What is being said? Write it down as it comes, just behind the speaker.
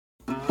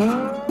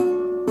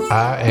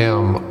I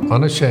am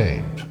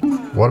unashamed.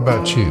 What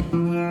about you?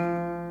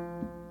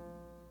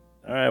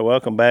 All right,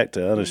 welcome back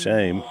to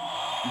Unashamed.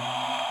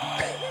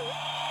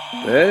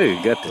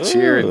 Hey, got the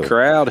cheering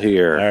crowd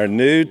here. Our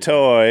new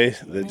toy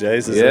that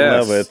Jase is in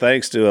love with,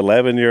 thanks to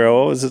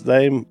 11-year-old, what was his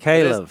name?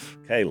 Caleb.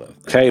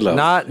 Caleb.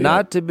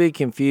 Not to be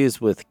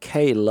confused with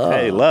K-Love.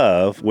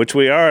 K-Love, which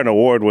we are an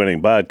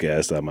award-winning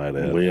podcast, I might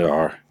add. We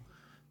are.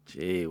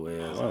 Gee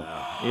whiz.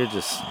 Wow. You're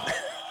just...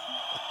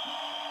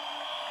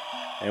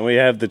 And we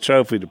have the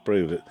trophy to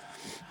prove it.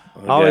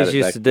 I always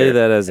used to do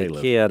that as a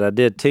kid. I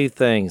did two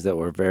things that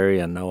were very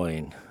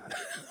annoying.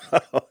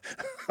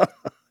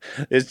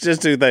 It's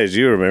just two things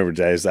you remember,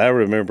 Jase. I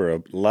remember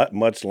a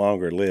much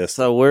longer list.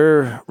 So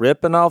we're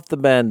ripping off the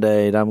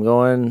Band-Aid. I'm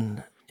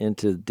going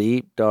into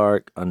deep,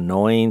 dark,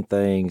 annoying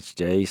things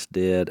Jase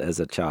did as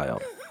a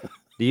child.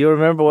 Do you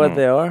remember what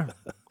they are?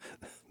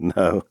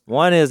 No.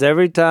 One is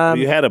every time...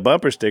 You had a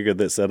bumper sticker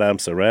that said, "I'm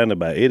surrounded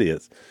by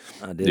idiots."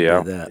 I did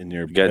do that. In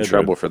your got in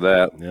trouble for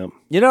that. Yep.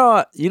 You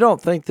know, you don't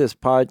think this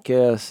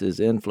podcast is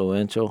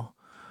influential?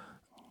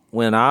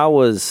 When I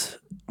was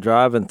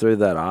driving through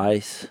that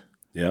ice...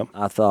 Yep.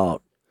 I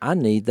thought, I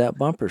need that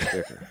bumper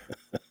sticker.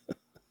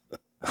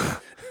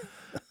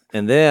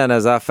 And then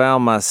as I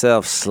found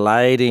myself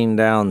sliding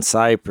down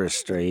Cypress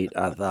Street,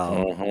 I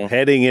thought...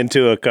 Heading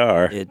into a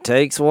car. It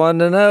takes one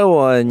to know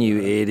one,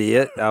 you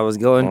idiot. I was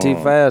going too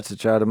fast to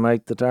try to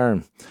make the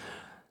turn.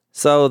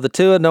 So the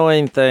two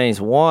annoying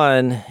things,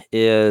 one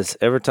is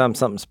every time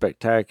something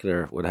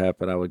spectacular would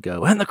happen, I would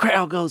go, and the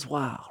crowd goes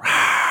wild.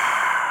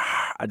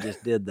 I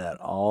just did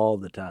that all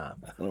the time.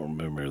 I don't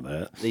remember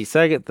that. The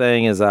second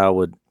thing is I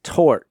would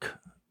torque.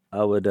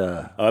 I would...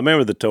 I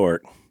remember the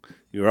torque.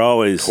 You were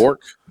always...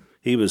 Torque?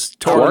 He was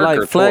I would torque.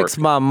 like flex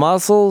my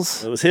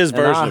muscles. It was his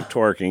version of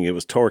twerking. It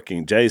was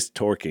torquing. Jase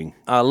torquing.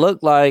 I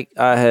looked like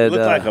I had... It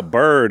looked like a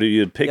bird who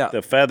you'd pick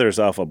the feathers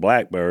off a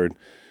blackbird.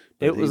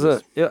 It was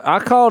I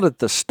called it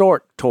the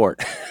stork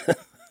torque.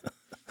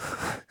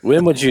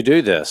 When would you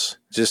do this?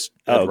 Just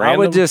I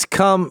would just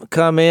come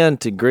in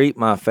to greet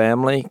my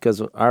family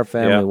because our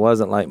family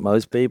wasn't like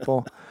most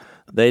people.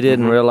 They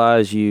didn't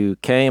realize you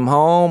came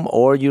home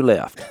or you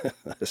left.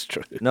 That's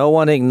true. No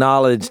one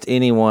acknowledged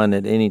anyone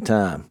at any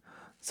time.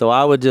 So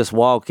I would just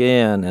walk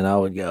in and I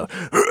would go,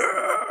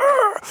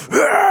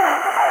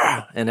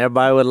 and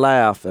everybody would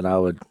laugh and I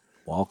would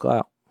walk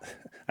out.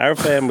 Our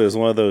family is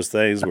one of those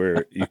things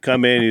where you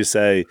come in and you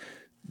say,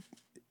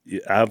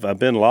 I've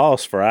been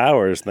lost for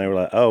hours, and they were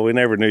like, "Oh, we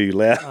never knew you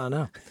left." I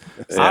know.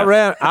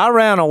 I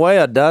ran away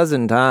a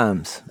dozen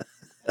times.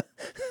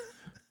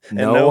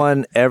 No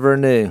one ever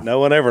knew. No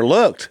one ever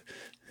looked.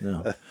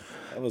 No.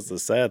 That was the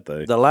sad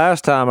thing. The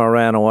last time I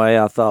ran away,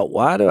 I thought,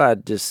 why do I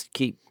just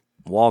keep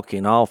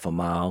walking off a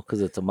mile?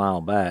 Because it's a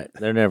mile back.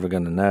 They're never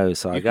going to know.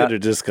 So I could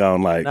have just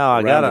gone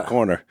around the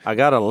corner. I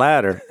got a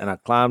ladder, and I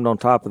climbed on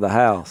top of the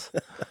house.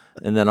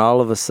 And then all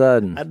of a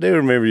sudden... I do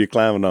remember you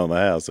climbing on the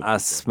house. I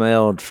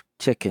smelled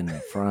chicken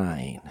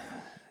frying.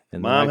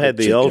 And Mom had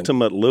the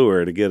ultimate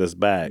lure to get us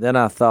back. Then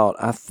I thought,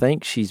 I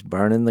think she's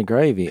burning the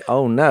gravy.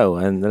 Oh, no.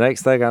 And the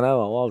next thing I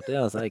know, I walked down.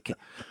 I was like,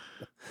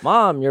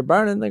 Mom, you're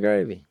burning the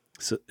gravy.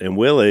 So, and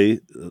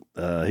Willie,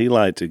 he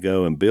liked to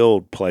go and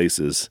build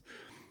places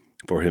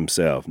for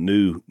himself,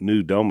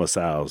 new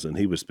domiciles, and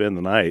he would spend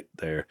the night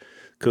there.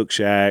 Cook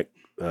shack,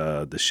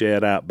 the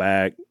shed out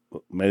back,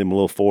 made him a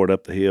little fort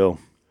up the hill.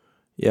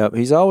 Yep,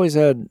 he's always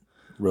had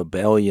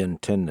rebellion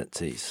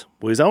tendencies.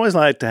 Well, he's always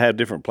liked to have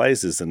different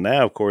places, and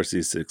now, of course,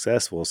 he's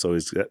successful. So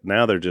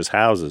now they're just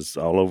houses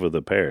all over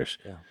the parish.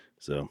 Yeah.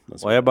 So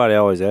everybody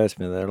always asks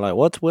me, they're like,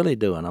 "What's Willie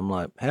doing?" I'm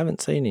like, "Haven't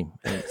seen him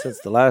since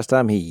the last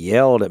time he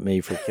yelled at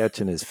me for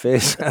catching his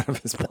fish out of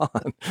his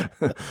pond."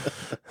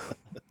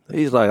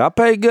 He's like, "I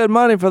paid good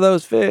money for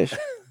those fish."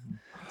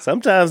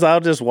 Sometimes I'll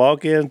just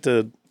walk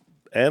into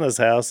Anna's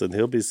house and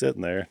he'll be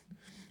sitting there.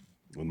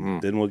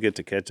 And then we'll get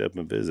to catch up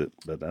and visit.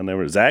 But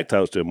Zach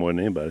talks to him more than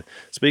anybody.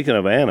 Speaking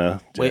of Anna,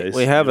 Jase,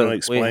 we have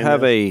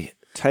a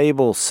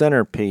table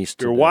centerpiece.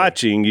 If you're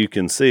watching, you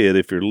can see it.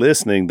 If you're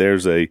listening,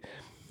 there's a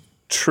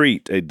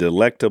treat, a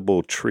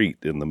delectable treat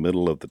in the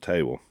middle of the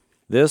table.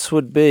 This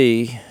would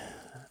be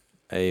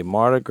a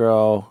Mardi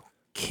Gras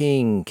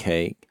king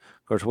cake.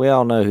 Of course, we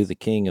all know who the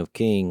King of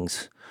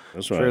Kings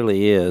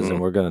truly is,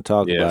 and we're going to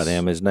talk about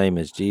him. His name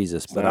is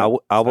Jesus. But I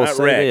will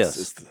say Rex.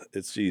 this.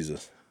 It's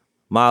Jesus.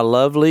 My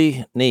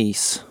lovely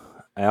niece,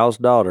 Al's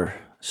daughter,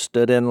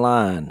 stood in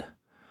line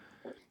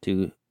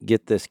to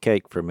get this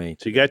cake for me.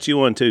 She got you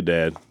one too,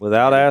 Dad.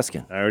 Without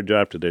asking. I already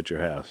dropped it at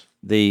your house.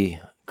 The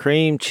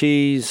cream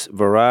cheese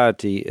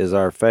variety is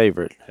our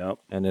favorite. Yep.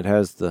 And it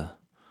has the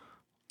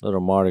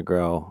little Mardi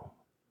Gras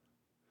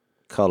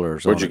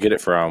colors. Where'd you get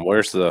it from?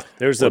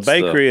 There's a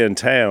bakery in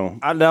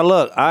town. Now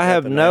look, I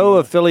have no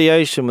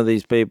affiliation with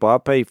these people. I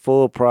pay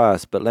full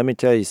price, but let me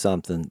tell you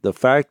something. The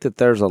fact that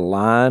there's a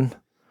line.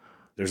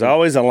 There's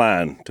always a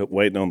line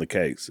waiting on the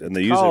cakes, and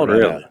they use it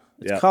right out.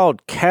 It's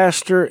called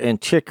Castor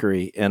and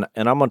Chicory, and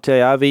I'm going to tell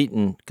you, I've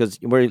eaten, because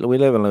we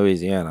live in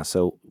Louisiana,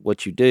 so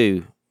what you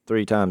do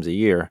 3 times a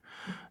year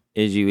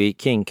is you eat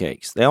king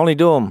cakes. They only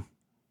do them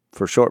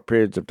for short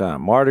periods of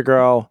time. Mardi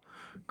Gras,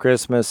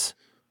 Christmas,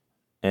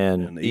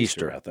 and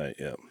Easter, I think.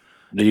 Yeah.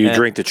 Do you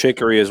drink the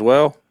chicory as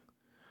well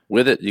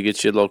with it? You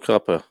get your little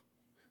cup of.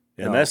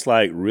 And that's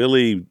like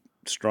really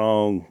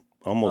strong,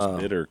 almost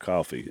bitter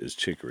coffee is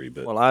chicory.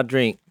 But Well, I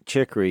drink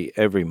chicory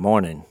every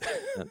morning.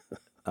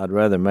 I'd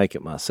rather make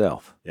it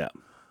myself. yeah.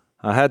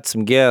 I had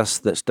some guests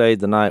that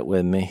stayed the night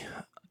with me,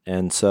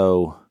 and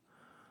so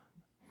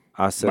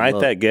I said, Might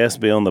 "Look, that guest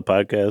be on the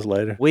podcast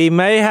later? we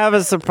may have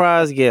a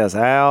surprise guest."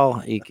 Al,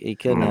 he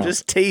couldn't I'm help.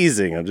 just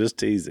teasing. I'm just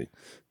teasing.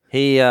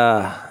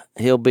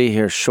 He'll be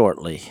here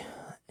shortly.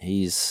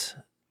 He's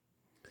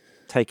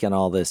taking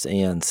all this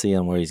in,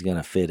 seeing where he's going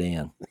to fit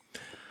in.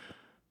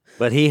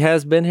 But he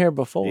has been here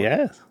before.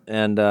 Yeah.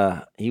 And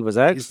he was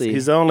actually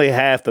He's only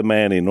half the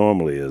man he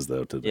normally is,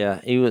 though. Today.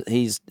 yeah,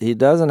 he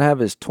doesn't have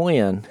his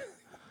twin,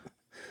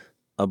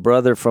 a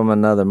brother from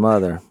another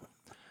mother,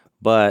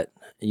 but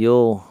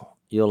you'll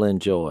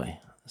enjoy.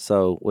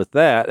 So with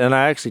that, and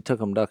I actually took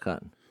him duck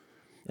hunting.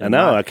 I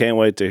know. I can't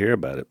wait to hear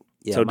about it.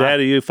 Yeah, so,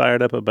 Daddy, you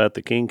fired up about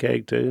the king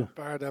cake too?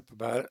 Fired up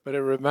about it, but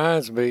it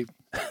reminds me,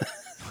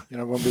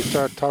 when we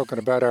start talking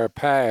about our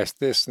past,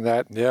 this and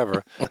that and the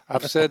other.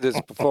 I've said this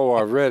before.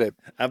 I read it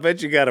I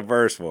bet you got a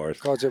verse for us.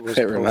 because it was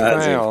It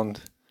reminds me.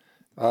 profound.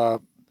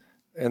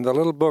 In the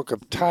little book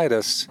of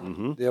Titus,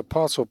 the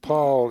Apostle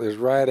Paul is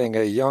writing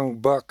a young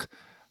buck.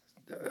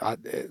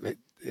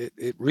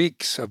 It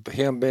reeks of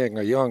him being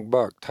a young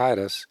buck,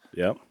 Titus.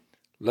 Yep.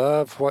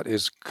 Love what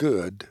is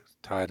good,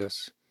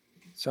 Titus.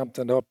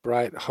 Something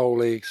upright,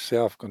 holy,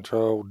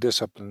 self-controlled,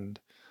 disciplined.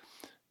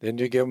 Then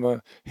you give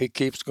him he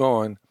keeps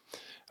going.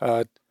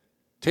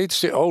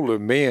 Teach the older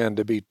men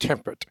to be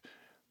temperate,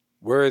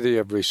 worthy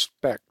of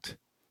respect,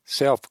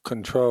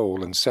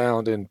 self-control, and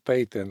sound in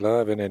faith and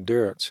love and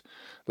endurance.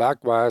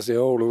 Likewise, the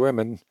older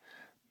women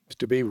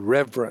to be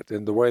reverent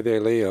in the way they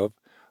live.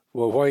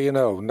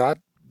 Well, not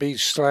be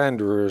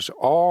slanderers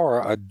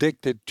or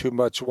addicted to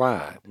much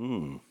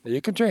wine.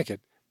 You can drink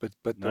it, but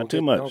Not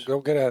too much.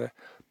 Don't get out of it.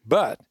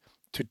 But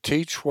to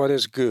teach what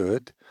is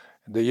good,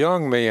 the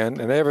young men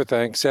and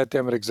everything, set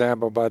them an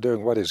example by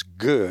doing what is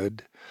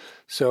good.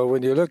 So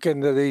when you look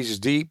into these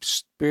deep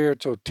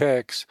spiritual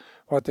texts,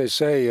 what they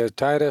say is,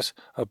 Titus,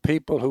 a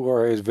people who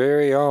are his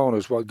very own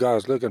is what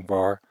God's looking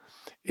for,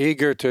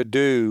 eager to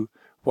do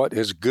what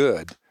is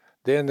good.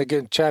 Then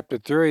again, chapter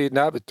 3,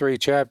 not but 3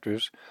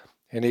 chapters,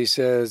 and he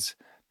says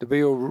to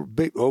be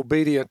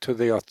obedient to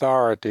the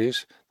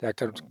authorities. That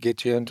can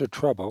get you into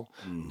trouble.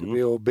 To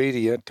be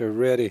obedient, to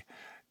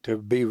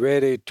be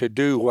ready to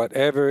do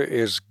whatever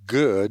is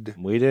good.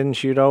 We didn't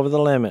shoot over the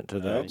limit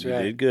today. You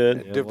did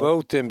good.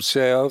 Devote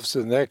themselves,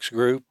 the next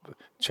group,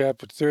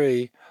 chapter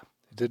 3,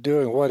 to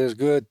doing what is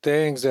good,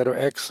 things that are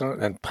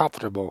excellent and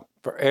profitable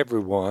for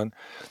everyone.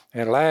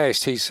 And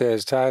last, he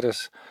says,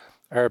 Titus,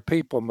 our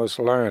people must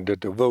learn to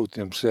devote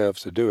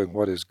themselves to doing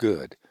what is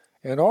good,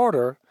 in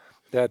order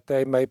that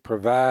they may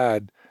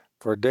provide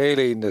for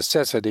daily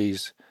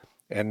necessities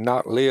and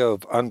not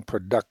live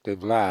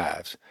unproductive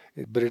lives.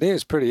 But it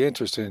is pretty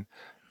interesting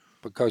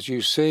because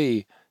you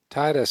see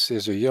Titus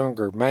is a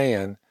younger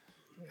man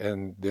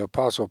and the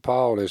Apostle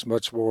Paul is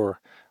much more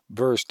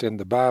versed in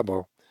the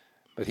Bible.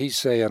 But he's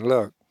saying,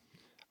 look,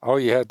 all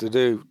you have to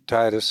do,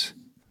 Titus,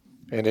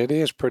 and it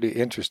is pretty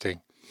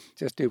interesting,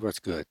 just do what's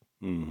good.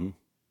 Mm-hmm.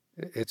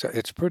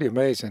 It's pretty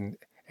amazing,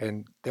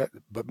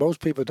 but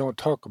most people don't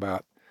talk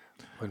about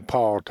when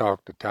Paul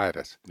talked to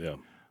Titus. Yeah.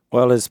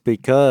 Well, it's They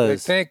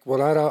because think,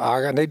 well,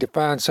 I need to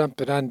find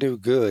something I can do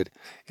good.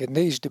 It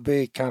needs to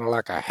be kind of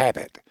like a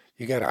habit.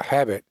 You got a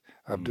habit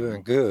of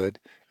doing good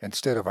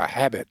instead of a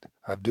habit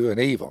of doing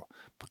evil,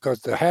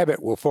 because the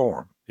habit will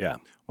form. Yeah.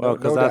 Well, No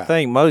because I doubt.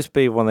 think most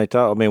people, when they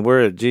talk,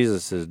 we're at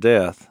Jesus'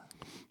 death.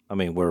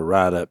 We're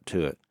right up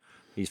to it.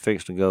 He's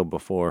fixed to go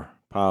before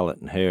Pilate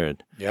and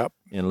Herod Yep.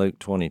 in Luke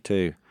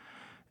 22.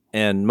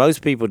 And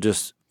most people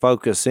just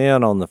focus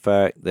in on the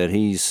fact that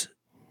he's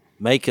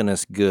making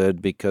us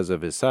good because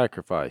of his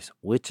sacrifice,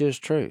 which is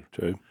true.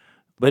 True.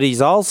 But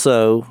he's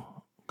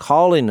also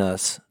calling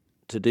us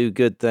to do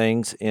good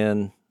things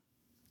in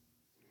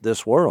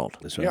this world.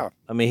 That's right.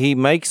 Yeah. He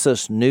makes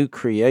us new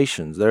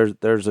creations.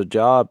 There's a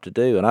job to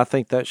do, and I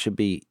think that should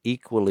be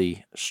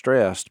equally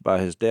stressed by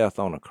his death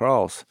on a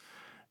cross.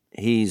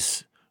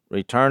 He's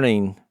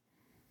returning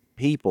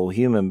people,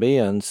 human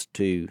beings,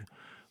 to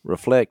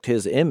reflect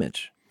his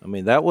image.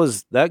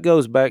 That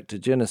goes back to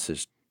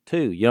Genesis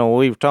 2.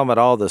 We were talking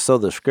about so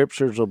the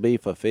scriptures will be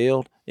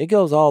fulfilled. It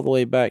goes all the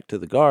way back to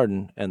the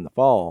garden and the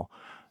fall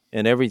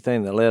and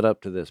everything that led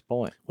up to this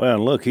point. Well,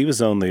 and look, he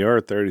was on the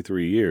earth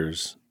 33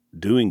 years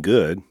doing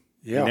good.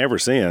 Yeah. He never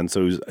sinned,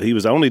 so he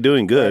was only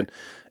doing good.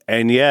 Right.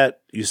 And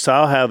yet you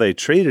saw how they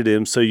treated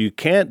him, so you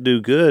can't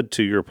do good,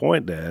 to your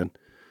point, Dad,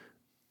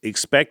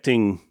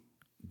 expecting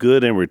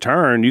good in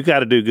return. You got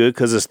to do good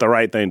because it's the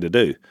right thing to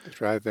do.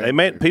 That's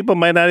right. People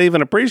may not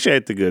even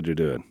appreciate the good you're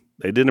doing.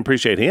 They didn't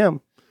appreciate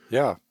him.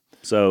 Yeah.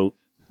 So,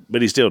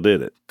 but he still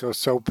did it.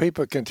 So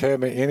people can tell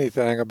me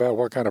anything about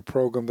what kind of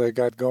program they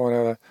got going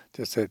on.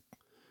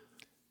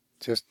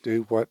 Just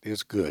do what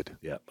is good.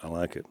 Yeah, I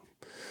like it.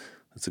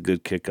 That's a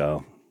good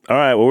kickoff. All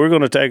right, well, we're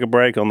going to take a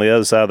break. On the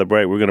other side of the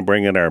break, we're going to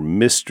bring in our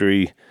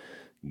mystery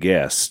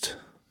guest.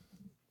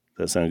 Does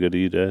that sound good to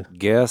you, Dave?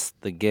 Guess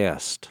the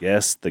guest.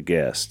 Guess the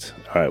guest.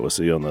 All right, we'll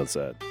see you on the other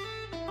side.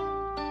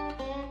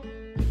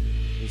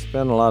 We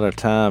spend a lot of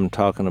time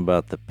talking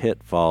about the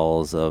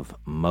pitfalls of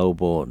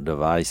mobile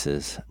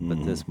devices,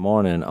 but this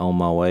morning on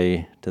my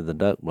way to the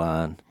duck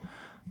blind,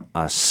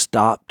 I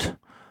stopped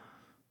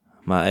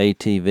my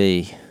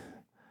ATV,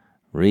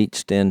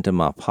 reached into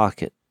my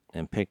pocket,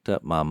 and picked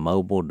up my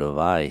mobile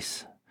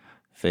device,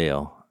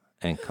 Phil,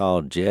 and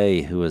called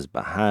Jay, who was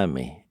behind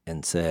me,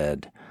 and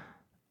said,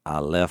 I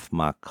left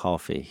my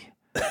coffee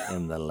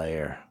in the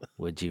lair.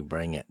 Would you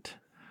bring it?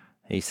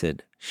 He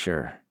said,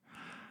 sure.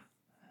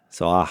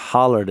 So I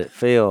hollered at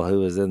Phil, who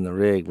was in the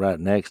rig right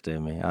next to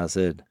me. I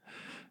said,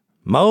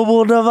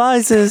 mobile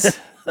devices,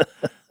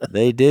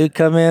 they do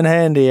come in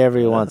handy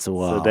every once in a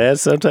while. So, Dad,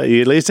 sometimes you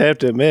at least have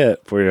to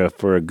admit,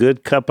 for a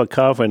good cup of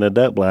coffee and a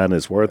duck blind,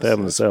 it's worth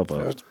having a cell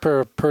phone. That's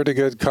pretty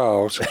good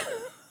cause.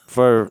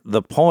 For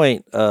the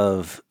point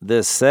of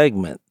this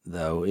segment,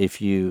 though,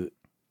 if you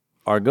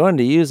are going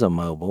to use a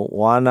mobile,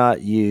 why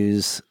not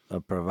use a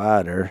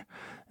provider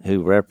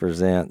who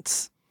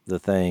represents the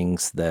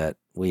things that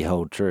we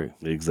hold true?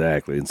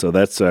 Exactly. And so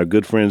that's our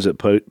good friends at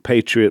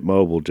Patriot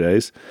Mobile,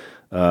 Jase.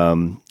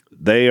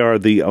 They are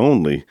the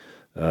only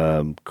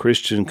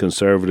Christian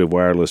conservative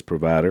wireless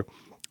provider.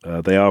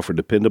 They offer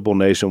dependable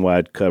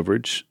nationwide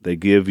coverage. They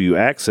give you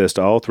access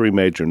to all three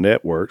major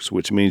networks,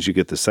 which means you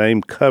get the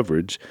same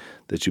coverage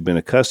that you've been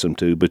accustomed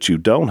to, but you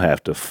don't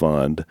have to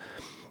fund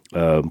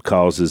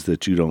causes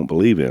that you don't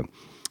believe in.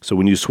 So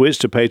when you switch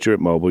to Patriot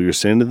Mobile, you're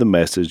sending the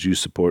message you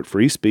support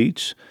free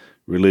speech,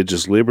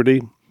 religious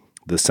liberty,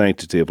 the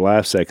sanctity of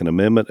life, Second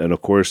Amendment, and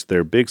of course,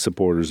 they're big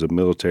supporters of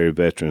military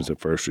veterans and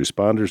first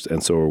responders,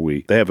 and so are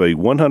we. They have a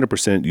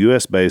 100%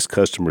 U.S.-based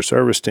customer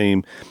service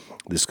team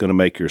that's going to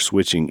make your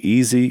switching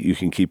easy. You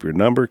can keep your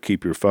number,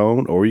 keep your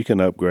phone, or you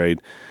can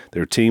upgrade.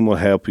 Their team will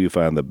help you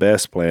find the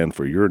best plan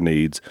for your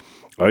needs.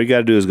 All you got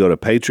to do is go to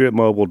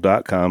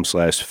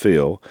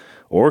patriotmobile.com/Phil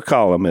or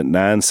call them at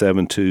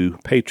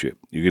 972-PATRIOT.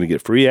 You're going to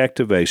get free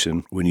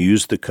activation when you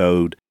use the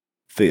code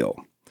PHIL.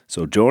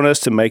 So join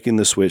us in making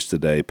the switch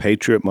today,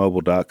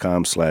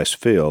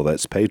 patriotmobile.com/Phil.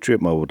 That's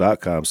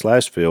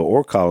patriotmobile.com/Phil,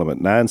 or call them at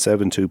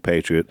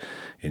 972-PATRIOT,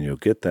 and you'll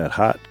get that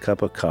hot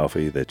cup of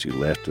coffee that you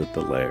left at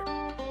the lair.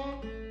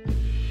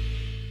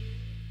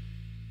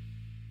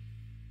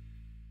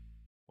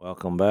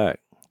 Welcome back.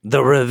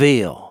 The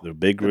reveal. The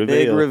big Big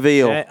reveal.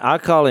 reveal. I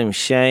call him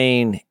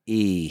Shane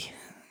E.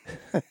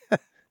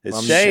 It's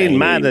I'm Shane Shane.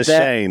 minus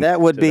Shane. That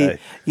would today. be,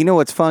 you know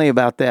what's funny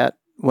about that?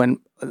 When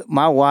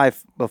my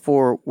wife,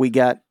 before we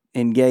got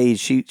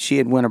engaged, she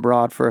had went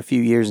abroad for a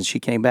few years and she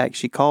came back.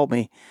 She called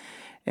me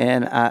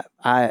and I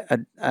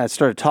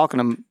started talking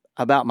to him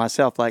about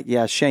myself like,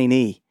 yeah, Shane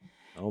E.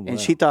 Oh, And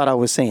she thought I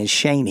was saying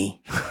Shaney.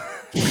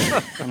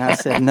 And I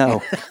said,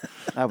 no.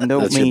 I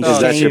don't mean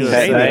that's your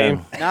pet Shaney.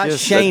 name? Not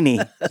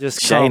Shaney.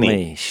 Just call Shaney.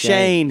 me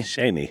Shane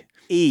Shaney.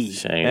 E.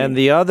 Shane. And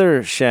the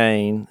other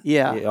Shane,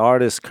 Yeah. the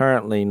artist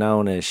currently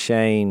known as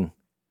Shane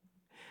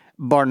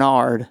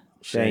Barnard.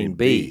 Shane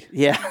B.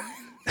 Yeah.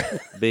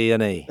 B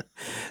and E.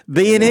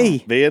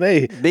 B&E.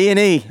 B&E.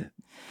 B&E.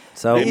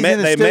 So He's in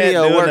the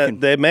studio working.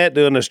 They met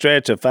doing a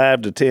stretch of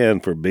 5 to 10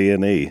 for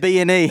B&E.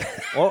 B&E.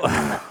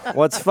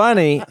 what's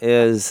funny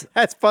is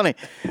That's funny.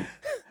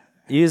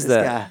 use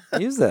This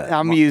that. Use that.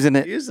 I'm using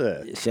it. Use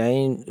that.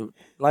 Shane,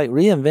 like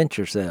reinvent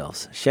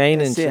yourselves. Shane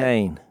That's and it.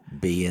 Shane,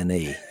 B and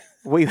E.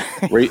 We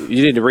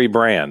You need to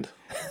rebrand.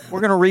 we're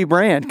gonna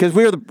rebrand because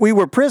we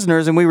were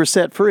prisoners and we were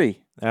set free.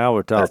 Now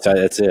we're talking.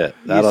 That's it.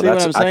 see what I'm I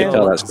can saying?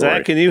 tell that story.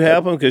 Zach, can you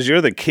help them? Because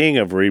you're the king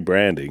of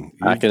rebranding.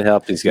 I can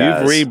help these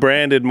guys. You've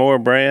rebranded more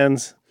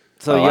brands.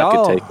 So I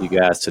y'all, can take you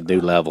guys to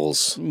new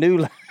levels.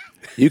 New.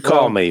 You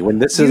call me when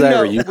this is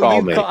over. You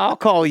call me. I'll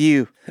call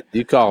you.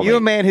 You call You're a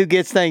me. man who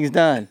gets things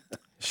done.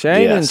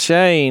 Shane and Yes.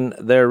 Shane,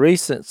 their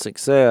recent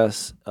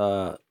success,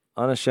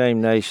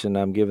 Unashamed Nation,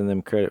 I'm giving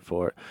them credit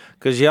for it.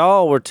 Because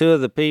y'all were two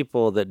of the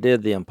people that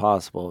did the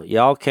impossible.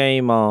 Y'all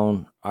came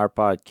on our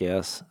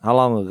podcast. How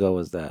long ago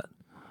was that?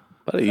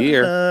 About a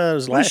year. It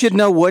was We last should year.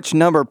 know which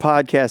number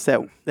podcast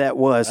that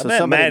was, so bet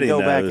somebody Maddie can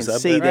go back knows. and I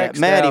see bet. that.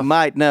 Maddie Stuff.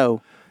 might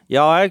know.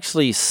 Y'all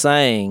actually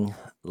sang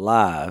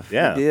live.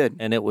 Yeah. We did.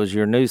 And it was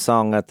your new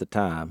song at the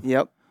time.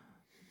 Yep.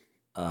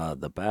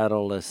 The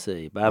Battle, let's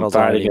see. Battle's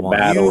fighting already a won.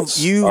 battle.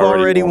 You've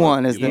already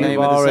won is the You've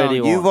name of the song.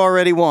 already won. You've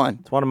already won.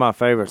 It's one of my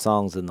favorite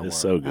songs in the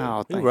It's world. so good. Oh,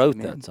 Who thank wrote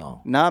you, man. that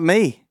song? Not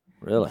me.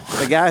 Really?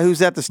 The guy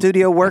who's at the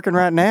studio working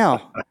right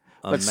now.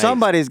 But Amazing.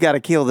 somebody's got to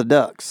kill the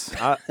ducks.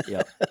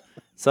 Yeah.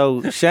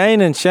 So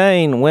Shane and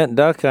Shane went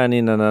duck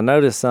hunting, and I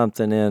noticed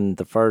something in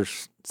the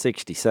first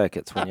 60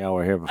 seconds when y'all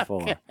were here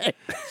before.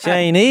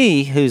 Shane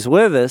E, who's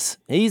with us,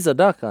 he's a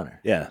duck hunter.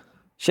 Yeah.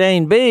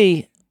 Shane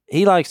B,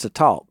 he likes to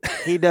talk.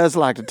 He does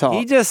like to talk.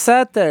 He just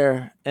sat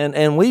there,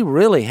 and we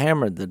really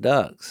hammered the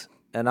ducks.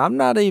 And I'm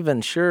not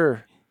even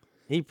sure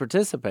he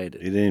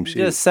participated. He didn't even He shoot.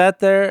 just sat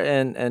there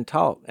and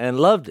talked and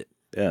loved it.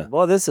 Yeah.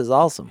 Boy, this is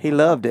awesome. He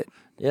loved it.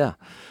 Yeah.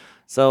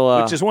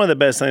 So, Which is one of the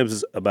best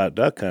things about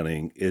duck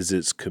hunting is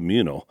it's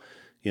communal.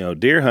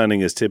 Deer hunting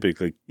is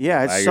typically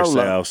it's by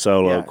solo. yourself,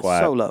 solo, Yeah,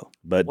 quiet. solo.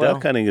 But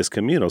duck hunting is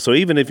communal. So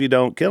even if you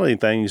don't kill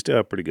anything, you still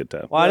have a pretty good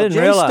time. well, I didn't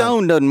Jay realize.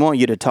 Stone doesn't want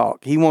you to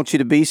talk. He wants you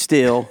to be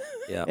still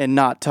Yeah. and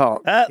not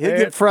talk. Ah, He'll there-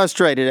 get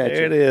frustrated at There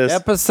you. it is.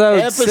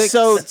 Episode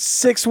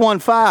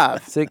 615.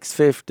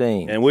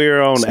 615. And we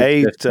are on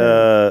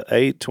 6:15.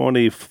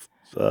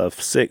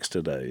 8:26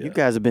 today. You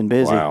guys have been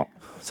busy. Wow.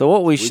 So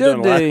what we We've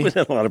should done do, we've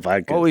done a lot of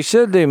podcasts. what we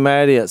should do,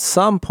 Maddie, at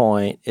some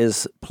point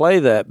is play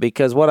that,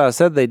 because what I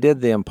said they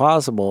did the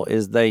impossible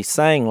is they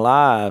sang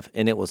live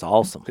and it was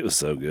awesome. It was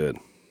so good.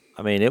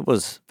 I mean, it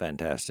was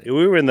fantastic.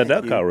 We were in the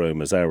duck call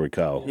room, as I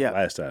recall, Yeah.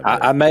 last time.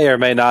 I may or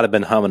may not have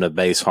been humming a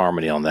bass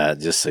harmony on that,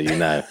 just so you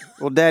know.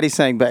 Well, Daddy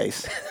sang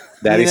bass.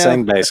 Daddy You know,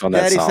 sang bass on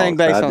that Daddy song. sang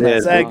bass I on that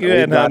did. song. Zach, you We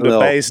hadn't brought hummed a a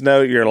little- bass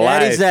note your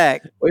Daddy life.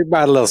 Zach. We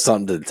brought a little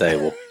something to the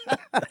table.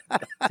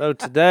 So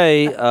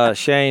today,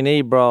 Shane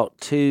E brought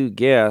 2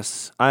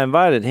 guests. I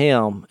invited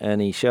him,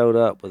 and he showed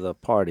up with a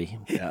party.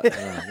 Yeah.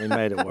 We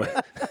made it work.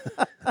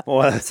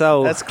 Well,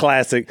 So- that's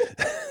classic.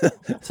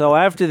 So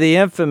after the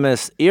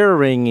infamous ear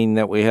ringing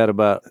that we had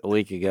about a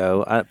week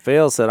ago,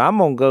 Phil said, I'm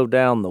going to go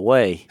down the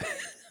way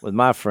with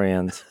my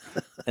friends.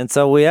 And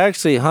so we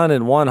actually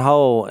hunted one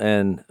hole,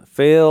 and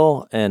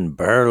Phil and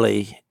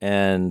Burley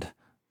and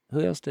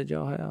who else did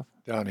y'all have?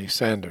 Donnie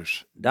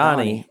Sanders.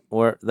 Donnie.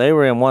 They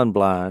were in one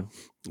blind.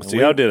 So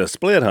y'all did a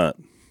split hunt.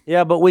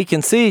 Yeah, but we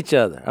can see each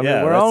other. I mean,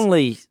 Yeah, we're that's-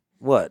 only,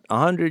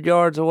 100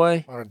 yards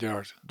away? 100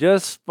 yards.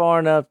 Just far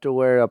enough to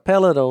where a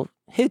pellet will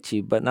hit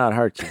you but not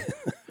hurt you.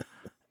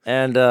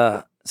 And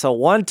so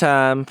one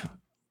time,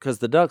 because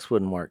the ducks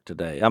wouldn't work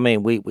today, I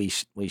mean, we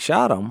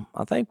shot them.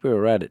 I think we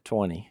were right at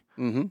 20.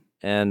 Mm-hmm.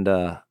 And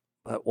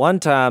but one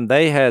time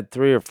they had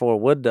 3 or 4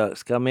 wood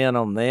ducks come in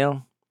on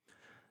them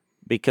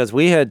because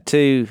we had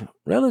 2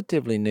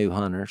 relatively new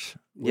hunters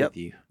with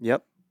you.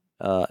 Yep.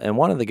 And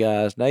one of the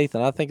guys,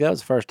 Nathan, I think that was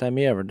the first time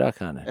he ever duck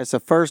hunted. That's the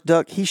first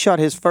duck. He shot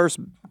his first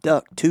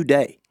duck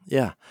today.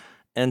 Yeah.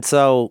 And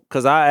so,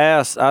 because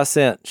I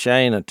sent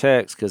Shane a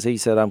text because he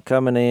said, I'm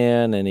coming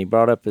in, and he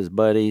brought up his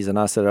buddies, and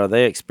I said, are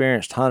they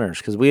experienced hunters?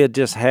 Because we had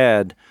just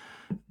had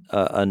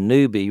a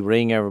newbie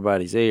ring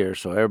everybody's ears.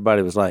 So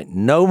everybody was like,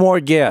 no more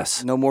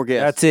guests. No more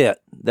guests. That's it.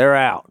 They're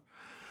out.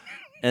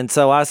 And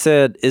so I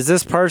said, is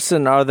this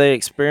person, are they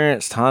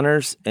experienced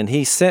hunters? And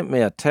he sent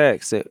me a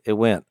text. It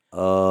went,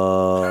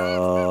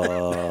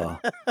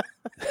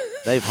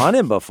 they've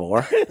hunted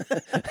before.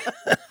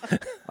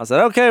 I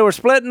said, okay, we're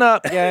splitting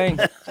up, gang.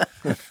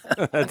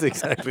 That's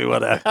exactly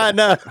what happened. I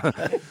know.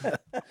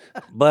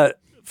 But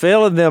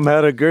Phil and them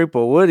had a group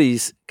of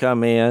woodies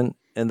come in,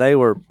 and they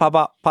were pop,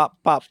 pop, pop,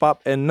 pop,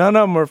 pop, and none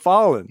of them were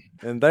falling.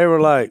 And they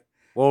were like,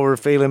 well, we're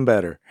feeling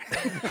better.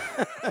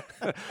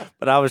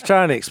 But I was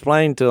trying to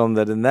explain to them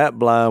that in that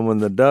blind, when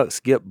the ducks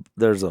get,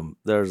 there's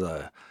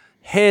a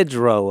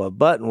hedgerow of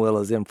button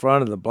willows in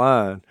front of the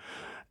blind,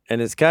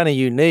 and it's kind of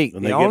unique.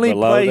 When The they get only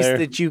below place there?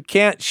 that you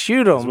can't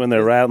shoot Is them when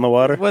they're right in the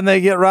water. when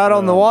they get right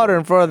on the water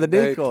in front of the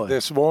decoy.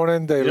 This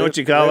morning, they You know what lived-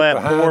 you call lived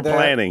that? behind Poor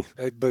planning.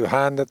 They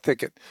behind the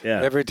thicket.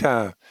 Yeah. Every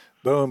time.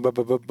 Boom, boom,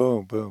 boom, boom,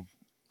 boom, boom.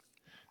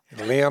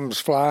 Limbs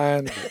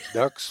flying,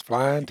 ducks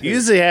flying. Too.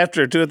 Usually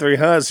after 2 or 3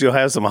 hunts, you'll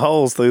have some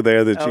holes through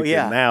there that you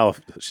yeah. can now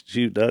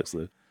shoot ducks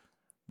through.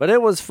 But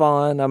it was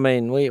fun. I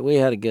mean, we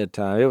had a good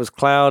time. It was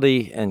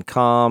cloudy and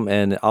calm,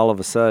 and all of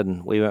a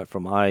sudden, we went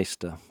from ice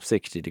to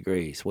 60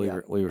 degrees. We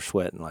were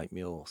sweating like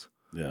mules.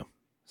 Yeah.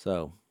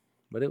 So,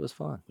 but it was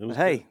fun. It was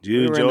Hey, good. Did you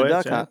we were in enjoy the it?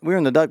 duck Shane? hunt. We were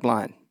in the duck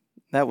line.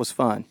 That was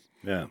fun.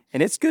 Yeah.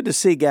 And it's good to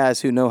see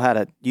guys who know how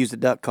to use the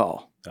duck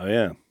call. Oh,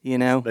 yeah. You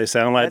know, They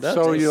sound like That's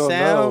ducks. So you'll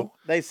know.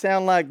 they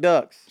sound like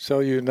ducks.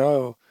 So you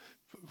know,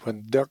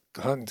 when duck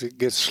hunting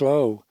gets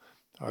slow,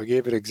 I'll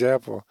give you an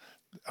example.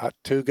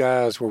 2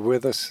 guys were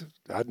with us.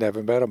 I'd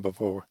never met them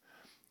before,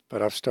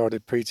 but I've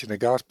started preaching the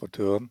gospel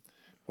to them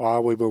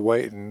while we were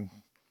waiting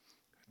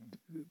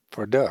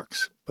for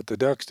ducks. But the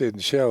ducks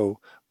didn't show,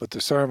 but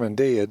the sermon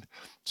did.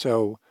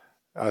 So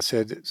I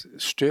said,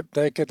 strip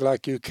naked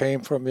like you came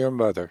from your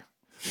mother.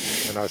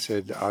 And I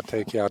said, I'll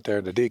take you out there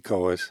in the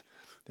decoys,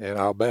 and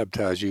I'll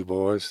baptize you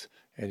boys,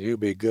 and you'll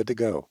be good to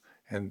go.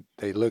 And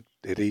they looked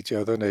at each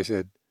other, and they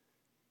said,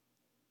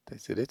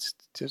 it's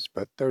just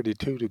about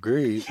 32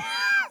 degrees.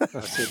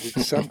 I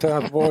said,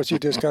 sometimes, boys, you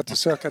just got to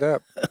suck it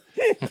up.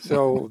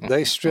 So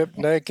they stripped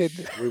naked.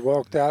 We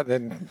walked out,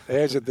 and the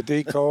edge of the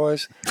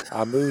decoys.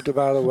 I moved them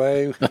out of the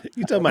way.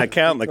 You talking about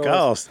counting the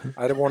cost.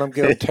 I didn't want them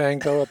to get them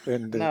tangled up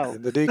in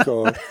the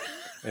decoy.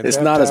 And It's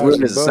not as baptized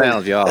weird as it them both.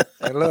 sounds, y'all.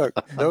 And look,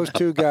 those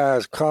 2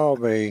 guys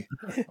called me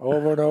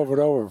over and over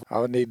and over.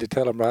 I need to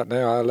tell them right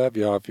now, I love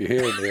y'all if you're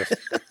hearing this.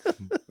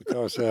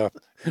 Because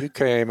you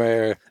came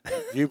there,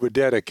 you were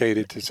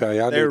dedicated to say,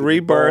 I Their need to be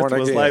rebirth born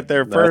was again. like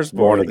their That's first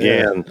born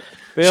again.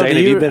 Bill, Shane, do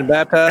have you- you been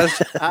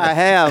baptized? I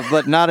have,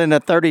 but not in a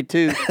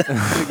 32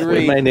 We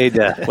degree. may need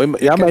to.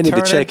 Y'all may need to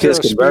turn check into his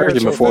a conversion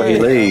spiritual before he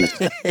thing.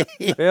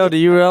 leaves. Phil, do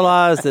you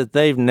realize that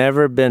they've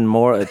never been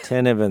more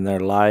attentive in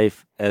their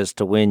life as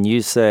to when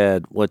you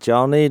said, what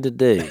y'all need to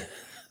do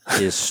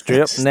is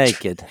stripped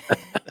naked,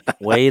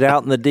 weighed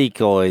out in the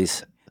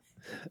decoys.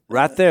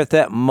 Right there at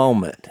that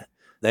moment,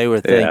 they were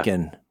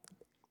thinking,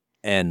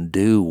 and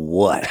do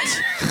what?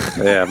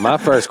 Yeah, my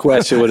first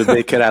question would have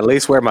been, could I at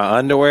least wear my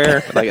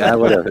underwear? Like I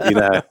would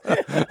have,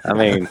 I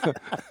mean.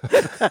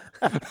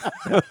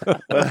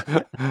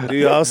 Do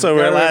you also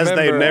realize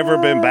they've never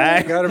been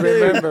back? You got to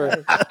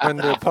remember when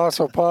the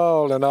Apostle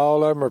Paul and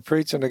all of them are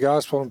preaching the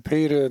gospel, and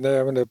Peter and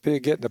them, when they're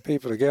getting the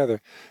people together,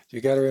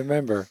 you got to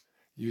remember,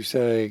 you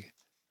say,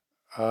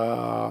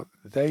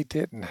 they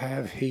didn't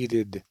have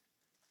heated.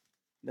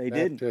 They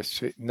didn't.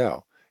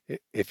 No.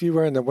 If you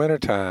were in the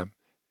wintertime,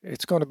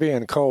 it's going to be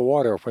in cold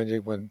water when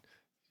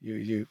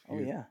you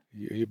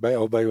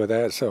obey with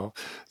that. So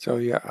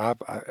yeah, I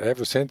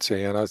ever since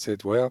then, I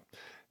said, well,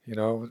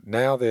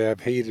 now they have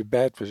heated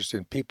baptisms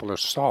and people are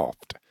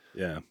soft.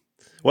 Yeah.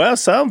 Well,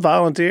 some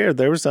volunteered.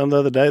 There was some the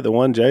other day. The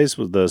one Jase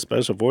was the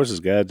Special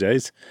Forces guy.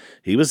 Jase,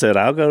 he was said,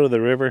 I'll go to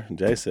the river. And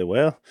Jase said,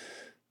 well,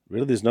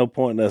 really, there's no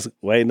point in us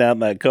wading out in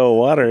that cold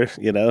water,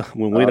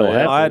 when we don't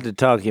have to. I had to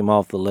talk him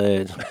off the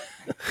ledge.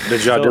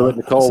 Did y'all do it in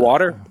the cold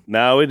water?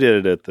 No, we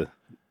did it at the.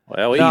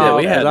 Well, we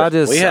had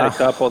a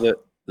couple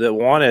that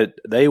wanted.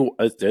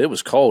 It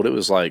was cold. It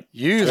was like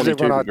usually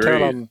 22 when I degrees. tell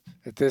them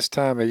at this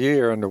time of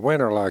year in the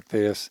winter like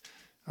this,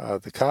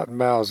 the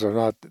cottonmouths are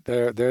not.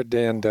 They're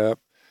denned up,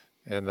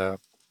 and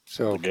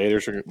so The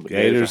gators are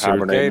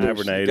hibernating.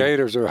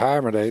 Gators are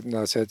hibernating.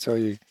 I said, so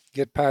you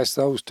get past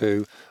those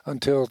two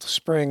until the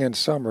spring and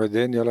summer,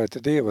 then you'll have to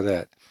deal with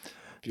that.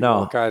 If you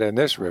walk out in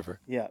this river.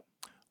 Yeah.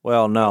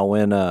 Well, no,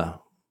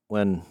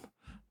 when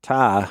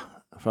Ty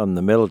from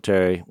the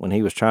military, when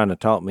he was trying to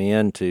talk me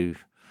into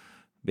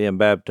being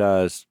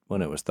baptized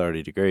when it was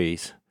 30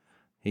 degrees,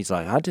 he's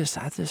like, I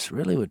just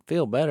really would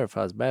feel better if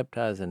I was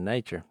baptized in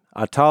nature.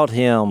 I taught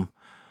him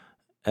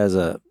as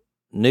a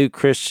new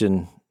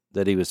Christian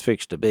that he was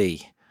fixed to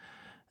be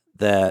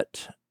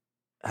that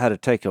how to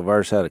take a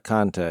verse out of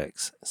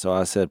context. So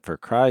I said, for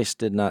Christ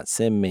did not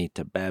send me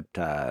to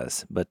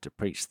baptize, but to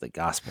preach the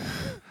gospel.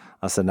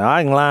 I said, now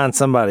I can line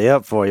somebody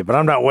up for you, but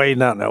I'm not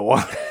wading out in that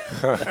water.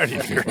 30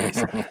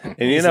 degrees.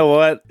 And you know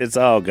what? It's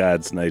all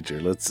God's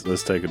nature. Let's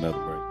take another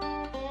break.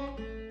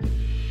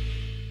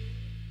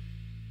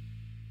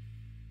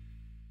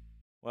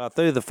 Well, I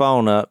threw the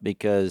phone up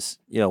because,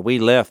 we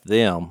left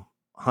them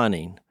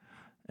hunting,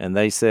 and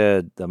they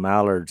said the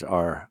mallards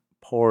are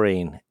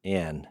pouring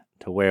in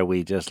to where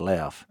we just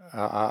left.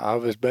 I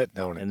was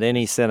betting on it. And then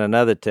he sent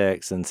another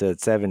text and said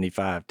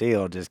 75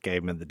 teal just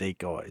gave him the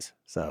decoys.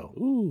 So,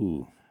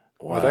 Ooh.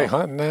 Are they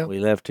hunting now? we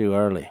left too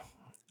early.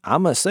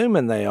 I'm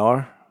assuming they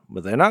are,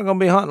 but they're not going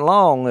to be hunting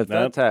long if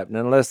that's happening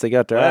unless they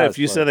got their eyes If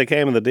you closed. said they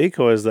came in the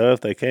decoys, though, if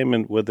they came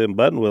in with them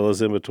button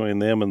willows in between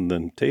them and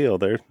the teal,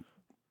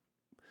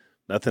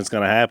 nothing's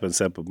going to happen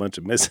except a bunch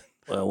of missing.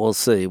 Well, we'll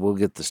see. We'll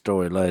get the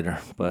story later,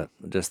 but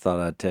I just thought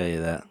I'd tell you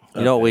that.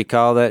 You know what we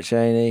call that,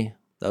 Shaney?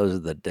 Those are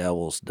the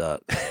devil's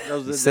duck.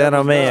 He sent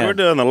them in. We're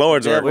doing the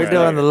Lord's work. We're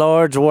doing the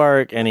Lord's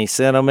work, and he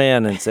sent them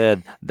in and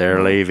said,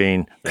 they're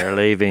leaving,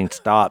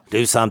 stop,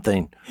 do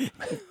something.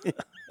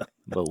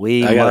 But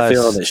I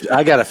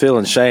got a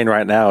feeling Shane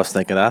right now is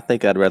thinking, I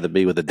think I'd rather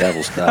be with the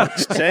devil's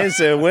ducks. Shane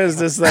said, when's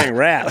this thing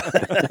wrap?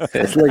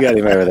 Look at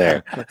him over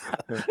there.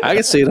 I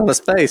can see it on his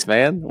face,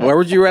 man. Where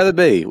would you rather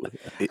be?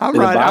 I'm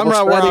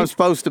right where I'm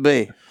supposed to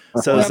be.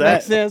 So That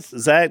makes sense.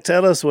 Zach,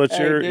 tell us what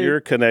Hey, your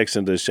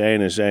connection to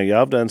Shane and Shane. Y'all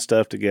have done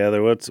stuff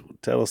together.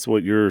 Tell us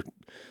what your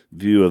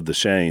view of the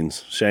Shane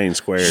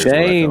Square is.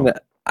 Shane,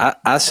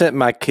 I sent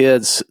my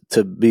kids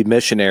to be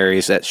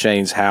missionaries at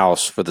Shane's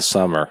house for the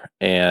summer,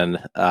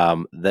 and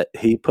that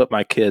he put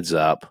my kids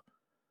up.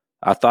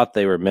 I thought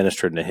they were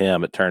ministering to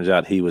him. It turns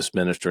out he was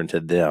ministering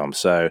to them.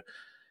 So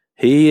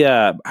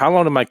how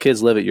long did my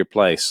kids live at your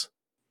place?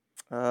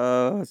 They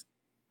were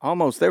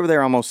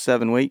there almost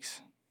 7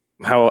 weeks.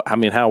 How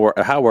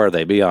were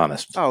they? Be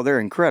honest. Oh, they're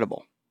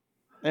incredible.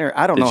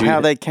 I don't know how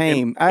they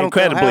came. I don't know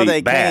incredibly how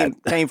they bad.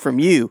 came from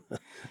you.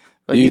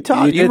 But You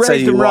you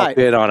raised them right.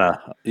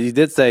 You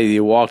did say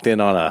you walked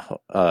in on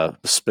a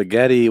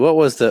spaghetti. What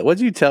was what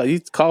did you tell? You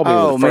called me.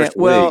 Oh the man, first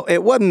well, week.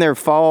 it wasn't their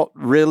fault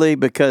really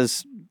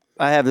because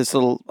I have this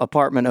little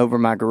apartment over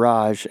my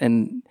garage,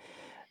 and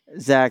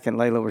Zach and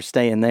Layla were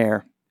staying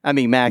there. I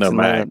mean, Max and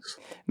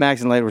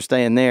Layla were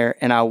staying there,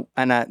 and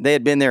they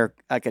had been there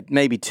like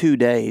maybe 2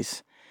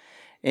 days.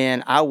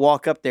 And I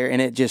walk up there,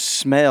 and it just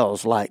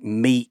smells like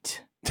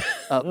meat.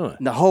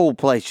 The whole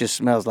place just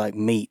smells like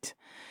meat.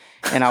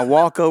 And I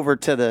walk over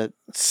to the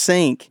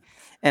sink,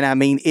 and I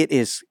mean,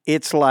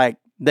 it's like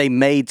they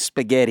made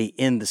spaghetti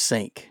in the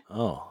sink.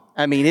 Oh.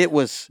 I mean, it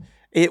was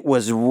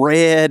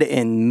red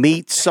and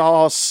meat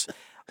sauce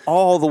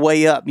all the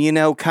way up,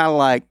 kind of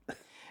like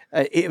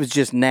it was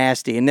just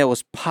nasty. And there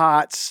was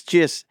pots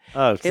just,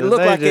 it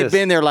looked like it'd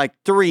been there like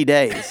 3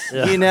 days,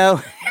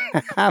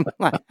 I'm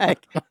like,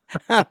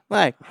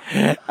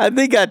 I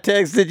think I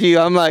texted you.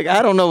 I'm like,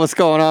 I don't know what's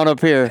going on up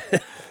here.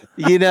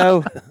 You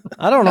know,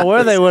 I don't know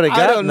where they would have I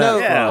gotten don't know.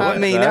 that from. I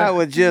mean, I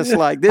was just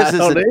like, this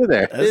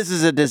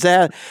is a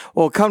disaster.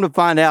 Well, come to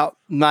find out,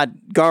 my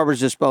garbage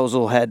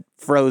disposal had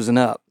frozen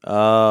up.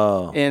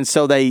 Oh. And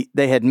so they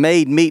had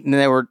made meat and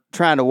they were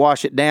trying to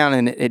wash it down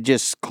and it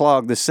just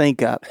clogged the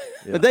sink up.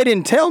 But they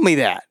didn't tell me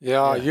that.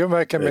 Yeah, you're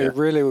making me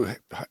really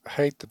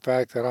hate the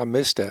fact that I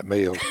missed that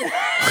meal.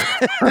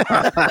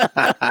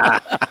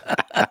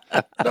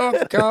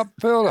 No, got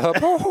filled up.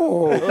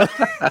 Oh.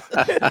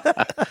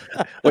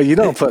 Well, you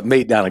don't put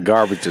meat down a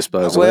garbage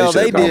disposal. Well,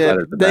 they should've gone did.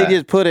 better than They that.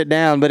 just put it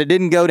down, but it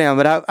didn't go down.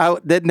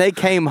 But then they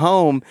came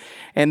home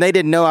and they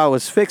didn't know I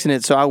was fixing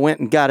it. So I went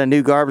and got a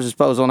new garbage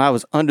disposal and I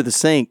was under the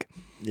sink.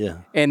 Yeah.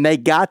 And they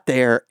got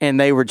there and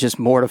they were just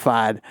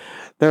mortified.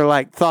 They're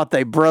like, thought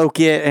they broke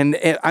it. And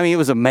I mean, it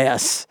was a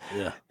mess.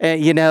 Yeah.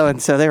 And,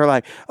 and so they were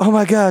like, oh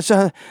my gosh,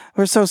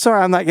 we're so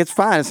sorry. I'm like, it's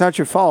fine. It's not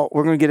your fault.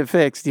 We're going to get it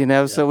fixed,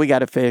 So we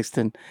got it fixed.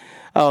 And,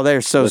 oh,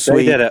 they're so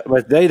sweet.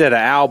 They did an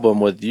album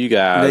with you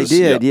guys. They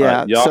did,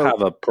 yeah. Y'all So-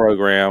 have a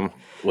program,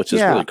 which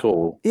is really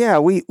cool. Yeah,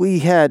 we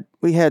had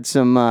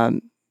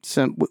some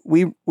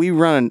we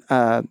run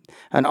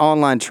an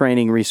online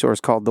training resource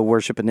called the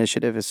Worship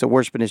Initiative. It's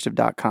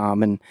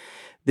worshipinitiative.com, and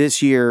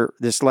this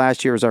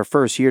last year was our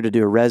first year to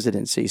do a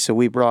residency. So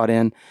we brought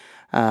in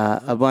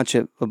a bunch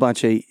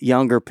of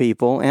younger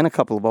people and a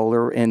couple of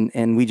older,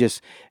 and we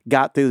just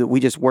worked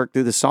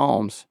through the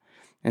Psalms.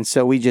 And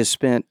so we just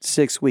spent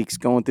 6 weeks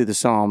going through the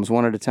Psalms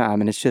one at a time.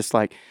 And it's just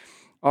like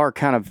our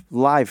kind of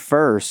life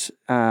verse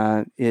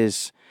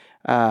is,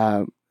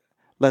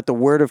 let the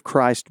word of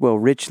Christ dwell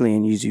richly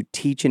in you,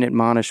 teach and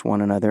admonish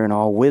one another in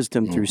all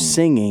wisdom through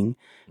singing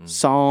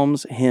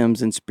psalms,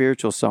 hymns, and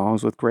spiritual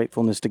songs with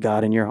gratefulness to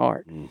God in your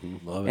heart.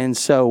 Love it. And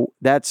so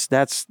that's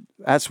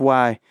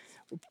why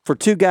for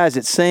two guys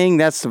that sing,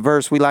 that's the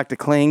verse we like to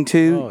cling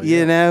to, Oh,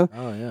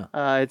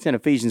 yeah. It's in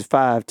Ephesians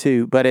 5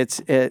 too, but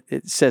it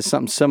says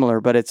something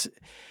similar, but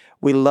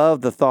we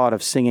love the thought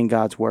of singing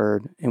God's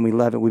word, and we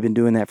love it. We've been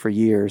doing that for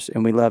years,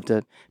 and we love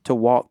to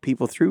walk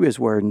people through his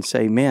word and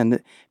say, man,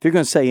 if you're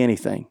going to say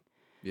anything,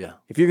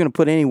 if you're going to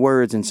put any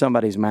words in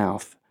somebody's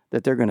mouth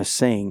that they're going to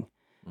sing,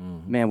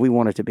 man, we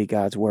want it to be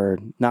God's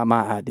word, not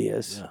my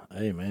ideas,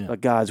 Amen.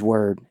 but God's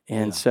word.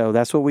 And so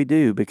that's what we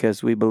do,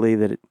 because we believe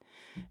that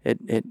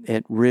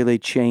it really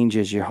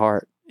changes your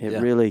heart. It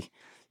really,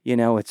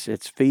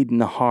 it's feeding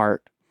the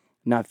heart,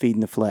 not feeding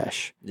the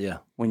flesh. Yeah.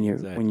 When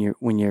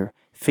you're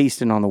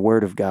feasting on the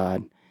word of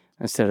God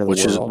instead of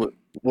the world.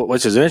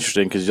 Which is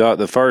interesting, because I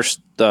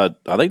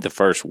think the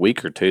first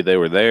week or two they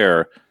were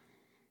there,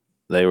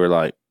 they were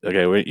like,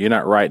 okay, you're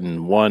not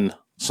writing one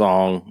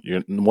song,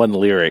 one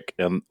lyric,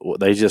 and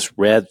they just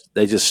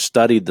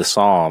studied the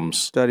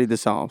Psalms,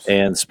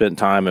 and spent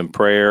time in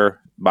prayer,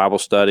 Bible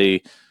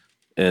study,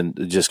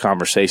 and just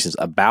conversations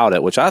about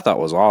it, which I thought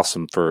was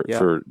awesome for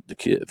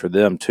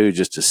them too,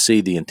 just to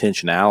see the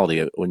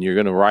intentionality when you're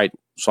going to write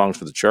songs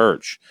for the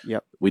church.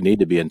 Yep. We need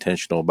to be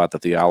intentional about the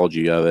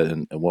theology of it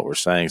and what we're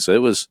saying. So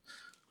it was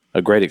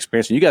a great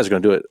experience. And you guys are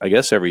going to do it, I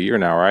guess, every year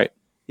now, right?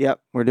 Yep,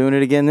 we're doing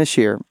it again this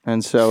year,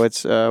 and so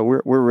it's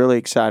we're really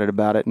excited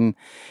about it. And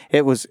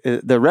it was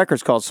the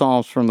record's called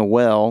Psalms from the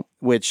Well,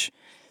 which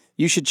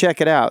you should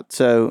check it out.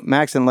 So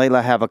Max and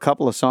Layla have a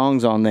couple of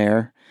songs on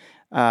there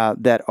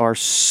that are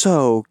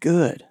so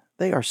good.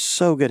 They are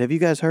so good. Have you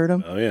guys heard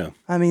them? Oh yeah.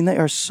 I mean, they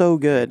are so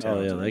good.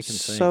 Oh yeah, they can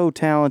sing. So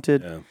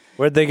talented. Yeah.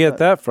 Where'd they get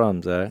that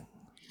from, Zach?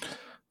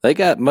 They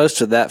got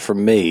most of that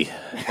from me,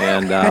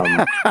 and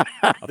the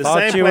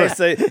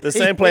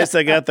same place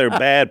they got their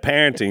bad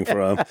parenting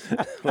from.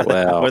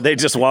 Well, where they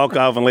just walk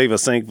off and leave a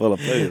sink full of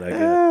food. I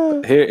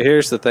guess.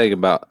 here's the thing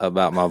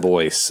about my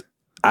voice.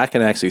 I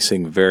can actually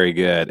sing very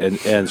good,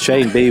 and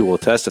Shane B will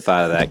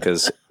testify to that,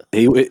 because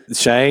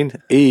Shane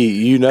E,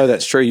 you know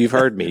that's true. You've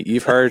heard me.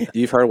 You've heard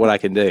what I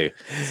can do.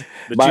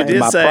 But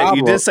you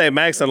did say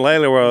Max and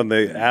Layla were on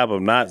the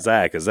album, not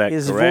Zach. Is that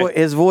correct?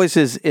 His voice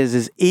is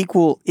as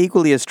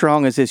equally as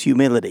strong as his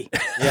humility.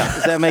 Yeah,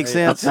 does that make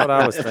sense? That's what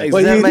I was thinking.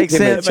 Does that make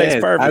sense? It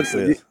makes perfect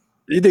sense.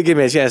 You did give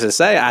me a chance to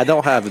say I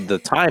don't have the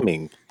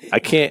timing. I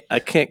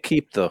can't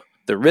keep the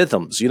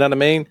rhythms. You know what I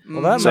mean?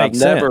 Well, that makes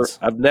sense.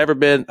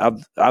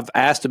 I've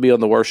asked to be on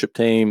the worship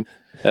team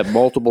at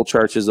multiple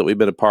churches that we've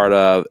been a part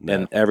of,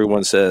 and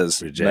everyone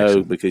says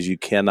no, because you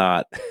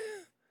cannot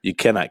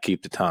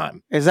keep the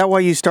time. Is that why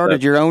you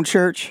started your own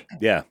church?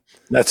 Yeah,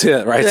 that's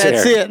it. Right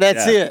there.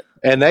 That's it.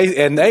 And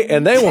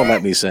they won't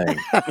let me sing.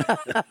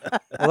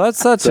 Well, that's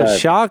such a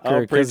shocker,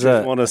 all because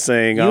preachers want to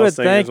sing. you would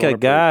think a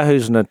guy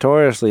who's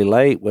notoriously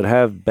late would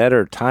have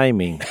better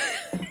timing.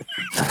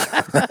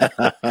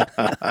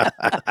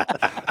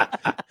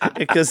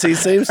 Because he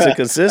seems to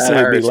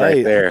consistently be late.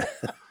 Right there.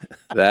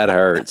 That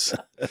hurts.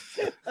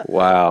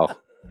 Wow.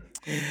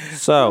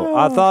 So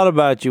I thought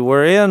about you.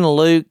 We're in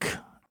Luke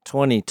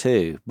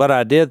 22, but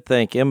I did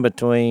think in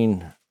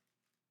between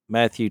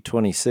Matthew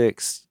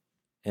 26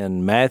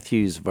 and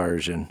Matthew's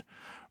version,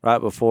 right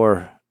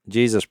before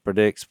Jesus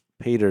predicts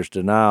Peter's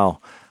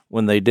denial,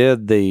 when they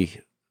did the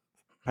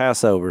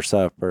Passover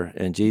supper,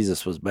 and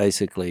Jesus was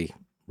basically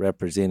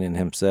representing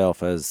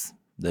himself as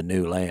the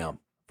new lamb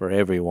for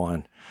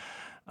everyone.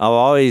 I've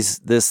always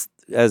this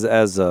as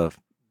a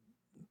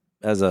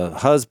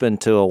husband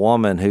to a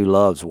woman who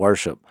loves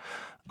worship.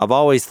 I've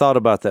always thought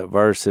about that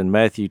verse in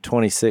Matthew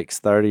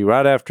 26:30,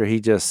 right after he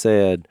just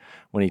said,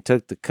 when he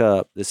took the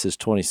cup, this is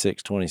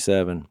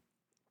 26:27,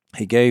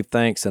 he gave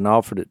thanks and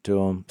offered it to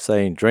him,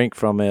 saying, "Drink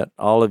from it,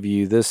 all of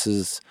you. This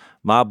is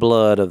my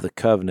blood of the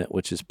covenant,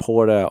 which is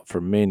poured out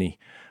for many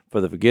for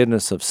the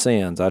forgiveness of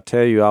sins. I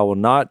tell you, I will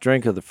not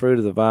drink of the fruit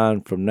of the vine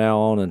from now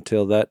on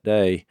until that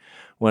day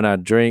when I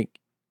drink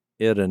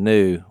it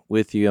anew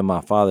with you in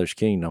my Father's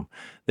kingdom."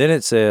 Then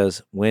it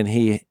says,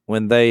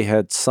 when they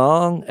had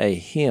sung a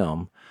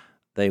hymn,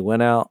 they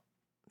went out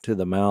to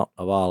the Mount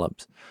of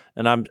Olives.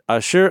 And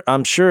I'm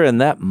sure in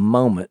that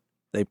moment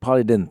they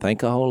probably didn't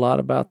think a whole lot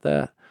about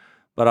that.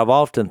 But I've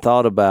often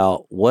thought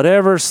about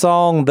whatever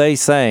song they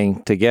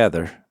sang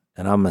together,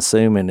 and I'm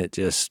assuming they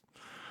just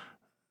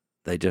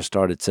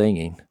started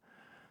singing.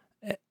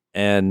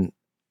 And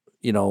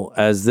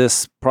as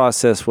this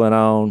process went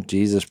on,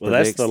 Jesus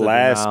predicts that's the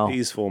last denial.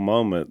 peaceful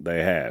moment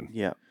they had.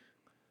 Yeah.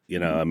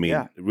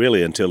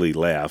 Really until he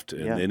left,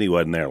 and then he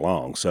wasn't there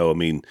long. So,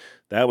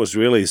 that was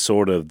really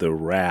sort of the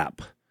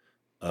wrap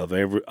of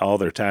all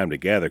their time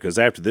together. Because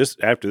after this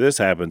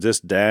happens,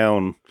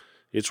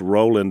 it's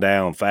rolling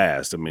down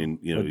fast.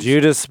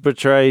 Judas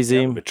betrays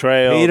him.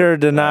 Betrayal. Peter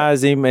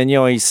denies him, and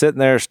he's sitting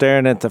there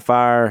staring at the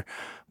fire.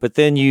 But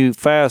then you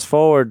fast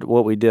forward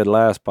what we did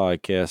last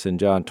podcast in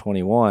John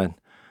 21,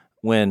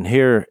 when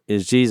here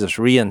is Jesus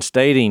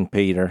reinstating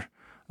Peter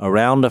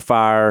around the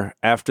fire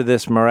after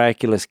this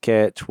miraculous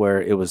catch,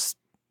 where it was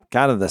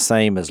kind of the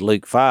same as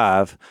Luke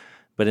 5,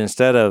 but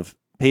instead of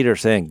Peter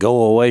saying,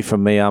 "Go away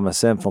from me, I'm a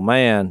sinful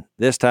man,"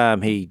 this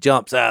time he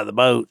jumps out of the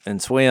boat and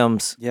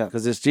swims,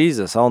 because it's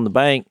Jesus on the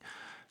bank,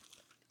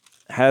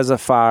 has a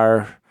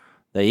fire,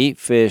 they eat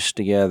fish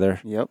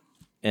together,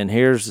 and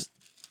here's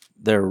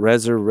their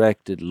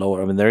resurrected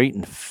Lord. They're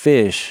eating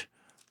fish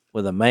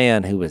with a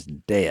man who was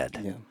dead.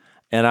 Yeah.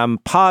 And I'm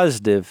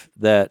positive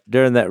that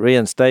during that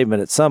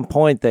reinstatement, at some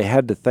point they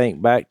had to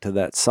think back to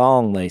that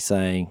song they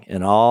sang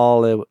and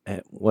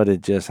what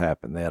had just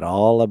happened. They had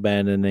all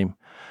abandoned him.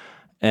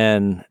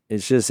 And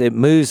it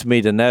moves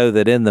me to know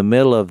that in the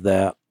middle of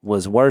that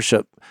was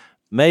worship.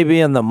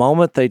 Maybe in the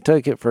moment they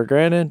took it for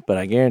granted, but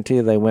I guarantee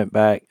you they went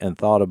back and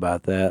thought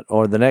about that.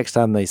 Or the next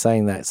time they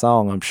sang that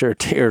song, I'm sure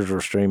tears were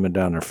streaming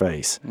down their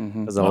face,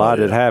 because a lot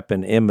had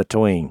happened in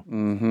between.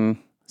 Mm-hmm.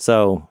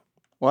 So...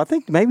 Well, I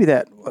think maybe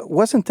that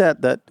wasn't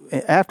that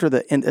after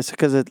it's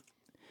because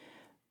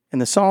in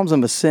the Psalms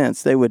of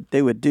Ascents they would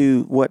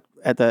do what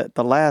at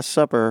the Last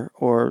Supper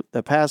or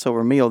the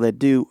Passover meal, they'd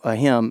do a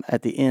hymn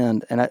at the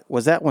end. And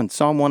was that one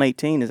Psalm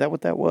 118? Is that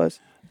what that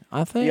was?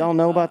 I think. Do y'all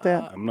know about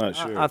that? I'm not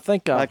sure. I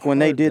think like when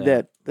they did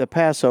that the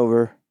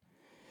Passover,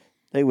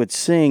 they would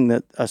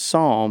sing a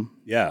psalm.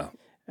 Yeah.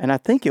 And I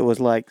think it was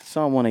like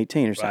Psalm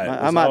 118 or something.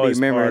 Right. I might be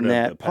remembering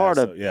that part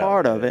of it.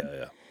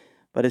 Yeah.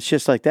 But it's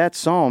just like that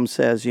psalm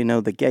says,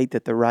 the gate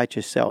that the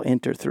righteous shall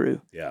enter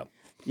through. Yeah.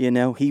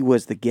 He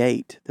was the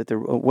gate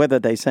whether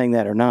they sang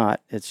that or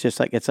not. It's just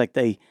like,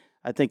 they,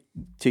 I think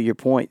to your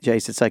point,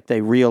 Jase, it's like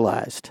they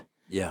realized.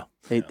 Yeah.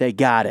 They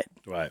got it.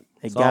 Right.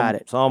 They got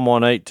it. Psalm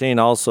 118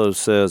 also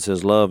says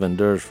his love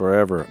endures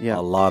forever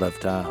a lot of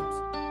times.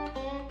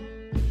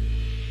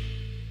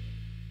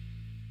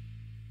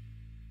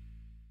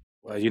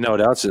 Well, you know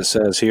what else it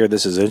says here?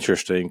 This is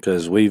interesting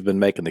because we've been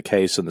making the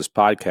case in this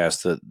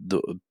podcast that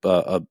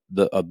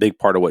a big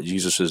part of what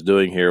Jesus is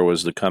doing here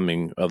was the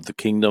coming of the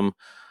kingdom,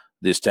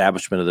 the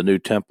establishment of the new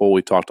temple.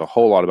 We talked a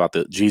whole lot about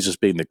Jesus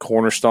being the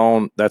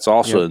cornerstone. That's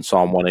also in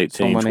Psalm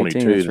 118,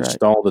 22. The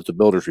stone that the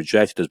builders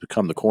rejected has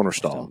become the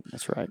cornerstone.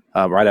 That's right.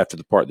 Right after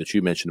the part that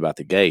you mentioned about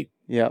the gate.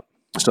 Yep.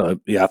 So,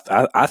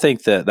 I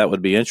think that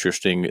would be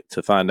interesting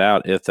to find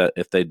out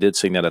if they did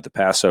sing that at the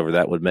Passover.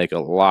 That would make a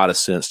lot of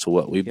sense to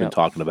what we've been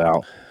talking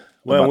about.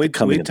 Well, we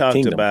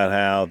talked about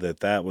how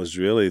that was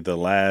really the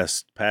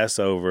last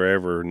Passover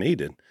ever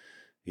needed.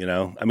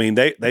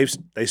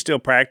 They still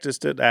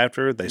practiced it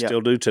after. They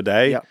still do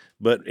today. Yep.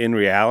 But in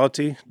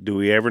reality, do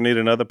we ever need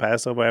another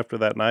Passover after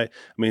that night?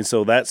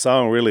 So that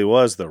song really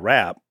was the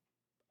wrap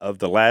of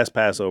the last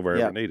Passover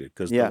ever needed,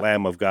 because the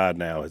Lamb of God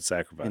now had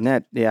sacrificed. And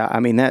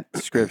that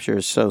scripture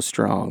is so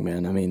strong,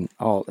 man.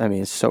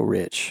 It's so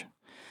rich.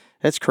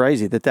 It's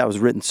crazy that was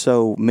written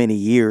so many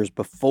years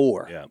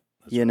before. Yeah.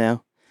 Right.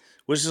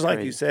 Which is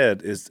like you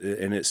said,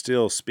 and it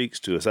still speaks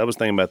to us. I was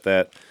thinking about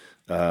that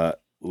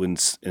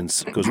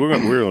because we're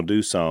going to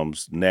do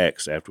Psalms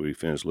next after we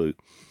finish Luke.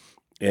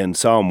 In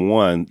Psalm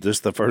 1,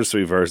 just the first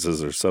 3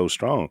 verses are so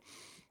strong.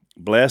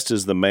 Blessed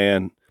is the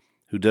man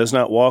who does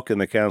not walk in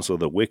the counsel of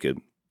the wicked,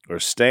 or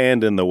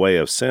stand in the way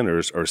of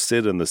sinners, or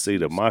sit in the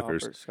seat of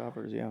mockers.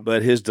 Scoffers, yeah.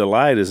 But his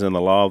delight is in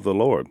the law of the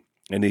Lord,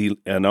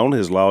 and on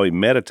his law he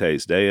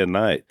meditates day and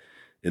night.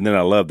 And then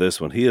I love this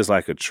one. He is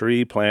like a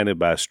tree planted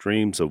by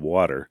streams of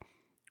water,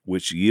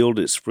 which yield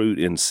its fruit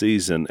in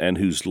season, and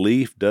whose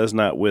leaf does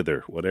not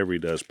wither. Whatever he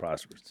does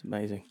prospers. It's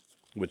amazing.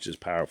 Which is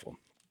powerful.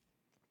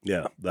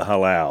 Yeah, the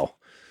halal.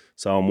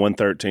 Psalm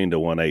 113 to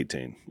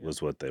 118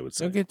 was what they would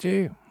say. Look at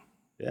you.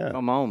 Yeah.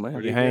 Come on,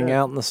 man. You hang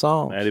out in the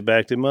songs. Maddie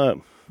backed him up.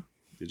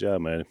 Good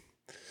job, Maddie.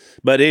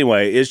 But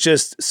anyway, it's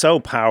just so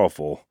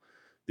powerful,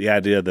 the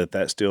idea that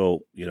that's still,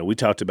 we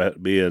talked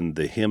about being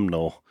the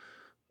hymnal,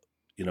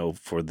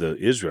 for the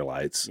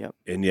Israelites. Yep.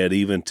 And yet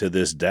even to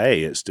this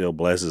day, it still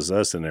blesses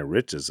us and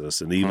enriches us.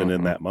 And even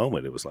in that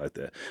moment, it was like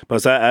that.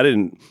 Plus, I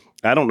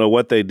don't know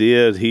what they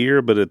did here,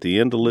 but at the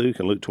end of Luke,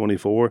 in Luke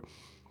 24,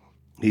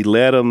 he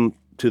led them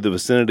to the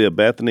vicinity of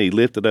Bethany. He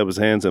lifted up his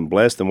hands and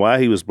blessed them.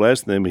 While he was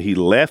blessing them, he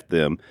left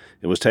them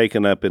and was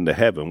taken up into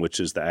heaven, which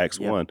is the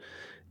Acts 1.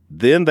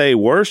 Then they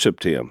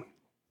worshiped him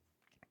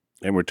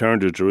and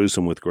returned to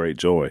Jerusalem with great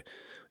joy.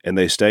 And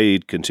they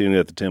stayed continuing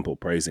at the temple,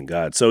 praising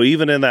God. So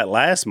even in that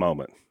last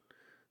moment,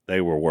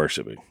 they were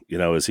worshiping,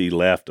 as he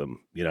left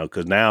them,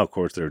 because now, of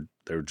course,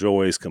 their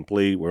joy is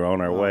complete. We're on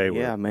our way.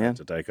 Yeah, we're man.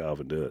 to take off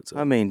and do it. So.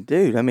 I mean,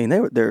 dude,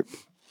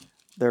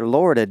 their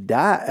Lord had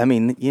died. I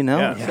mean,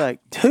 it's like,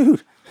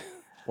 dude.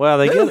 Well,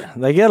 they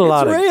get a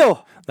lot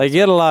real. They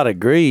get a lot of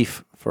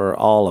grief for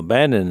all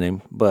abandoning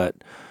him, but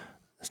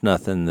it's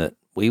nothing that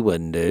we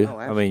wouldn't do. Oh,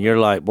 I mean, you're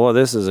like, boy,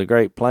 this is a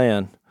great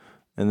plan,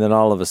 and then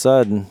all of a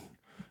sudden,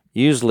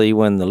 usually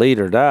when the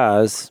leader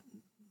dies,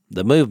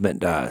 the movement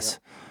dies.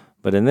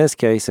 But in this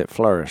case, it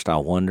flourished. I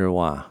wonder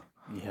why.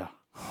 Yeah.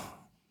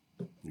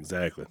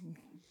 Exactly.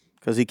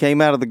 Because he came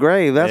out of the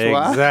grave. That's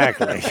why.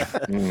 Exactly.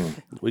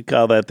 We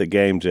call that the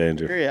game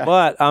changer. Yeah.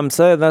 But I'm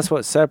saying that's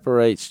what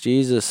separates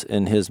Jesus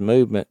and his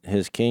movement,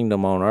 his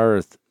kingdom on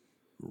earth,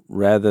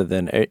 rather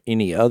than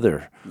any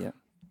other. Yeah.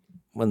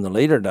 When the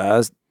leader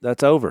dies,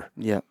 that's over.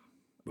 Yeah.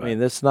 I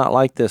mean, it's not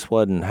like this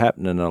wasn't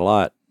happening a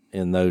lot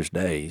in those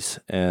days.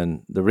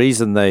 And the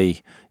reason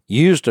they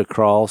used a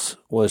cross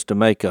was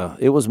to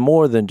it was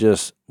more than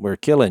just, we're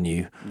killing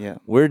you. Yeah.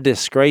 We're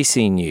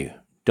disgracing you.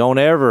 Don't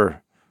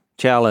ever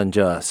challenge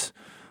us.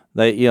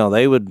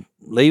 They would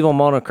leave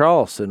them on a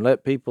cross and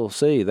let people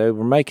see. They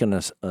were making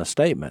a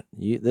statement.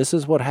 This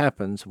is what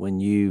happens when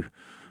you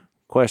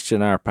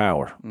question our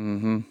power.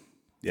 Mm-hmm.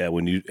 Yeah,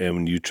 when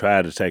you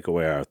try to take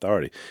away our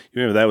authority.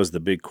 You remember that was the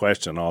big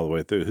question all the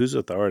way through. Whose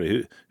authority?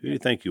 Who do you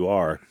think you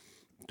are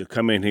to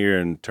come in here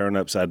and turn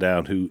upside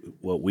down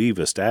what we've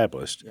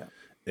established? Yeah.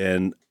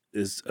 And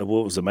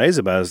what was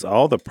amazing about it is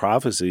all the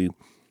prophecy,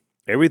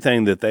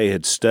 everything that they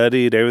had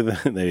studied,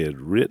 everything they had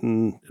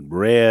written,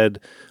 read,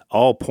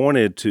 all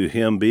pointed to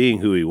him being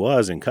who he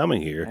was and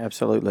coming here.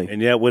 Absolutely.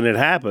 And yet when it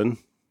happened,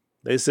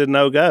 they said,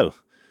 no go.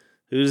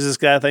 Who does this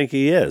guy think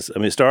he is? I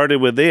mean, it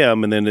started with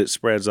them, and then it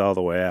spreads all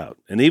the way out.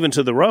 And even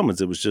to the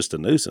Romans, it was just a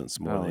nuisance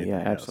more than anything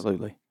else.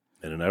 Absolutely.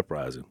 And an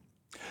uprising.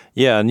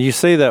 Yeah, and you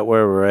see that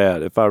where we're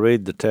at. If I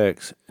read the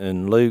text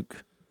in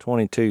Luke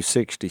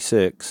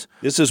 22:66.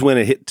 This is when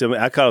it hit to me.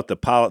 I call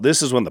it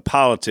this is when the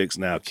politics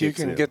now kicks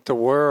in. You can get the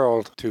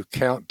world to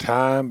count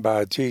time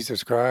by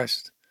Jesus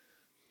Christ.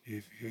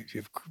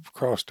 You've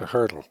crossed a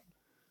hurdle.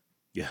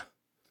 Yeah.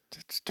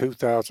 It's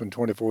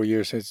 2,024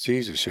 years since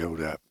Jesus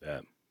showed up.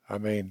 Yeah. I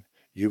mean,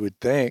 you would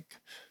think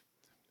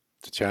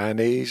the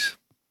Chinese,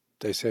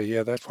 they say,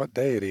 yeah, that's what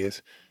day it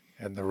is.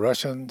 And the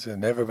Russians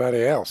and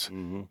everybody else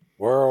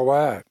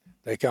worldwide,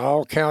 they can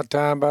all count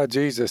time by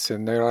Jesus.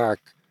 And they're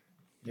like,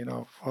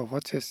 well,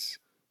 what's this?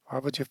 Why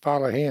would you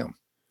follow him?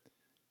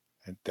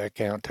 And they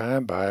count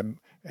time by him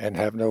and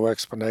have no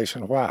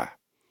explanation why.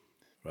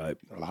 Right.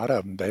 A lot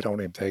of them, they don't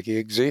even think he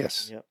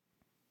exists. Yep.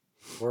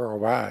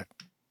 Worldwide.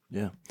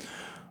 Yeah.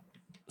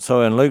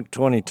 So in Luke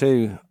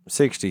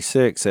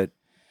 22:66,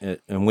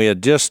 and we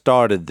had just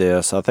started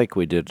this. I think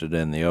we did it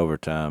in the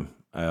overtime,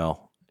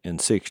 Al, in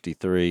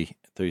 63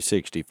 through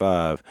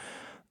 65.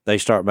 They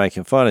start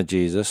making fun of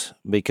Jesus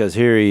because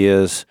here he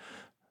is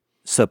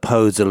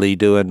supposedly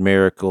doing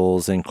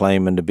miracles and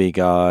claiming to be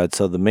God.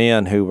 So the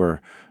men who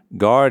were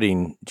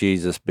guarding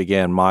Jesus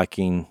began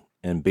mocking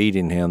and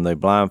beating him. They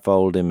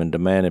blindfolded him and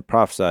demanded,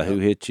 prophesy, who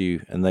hit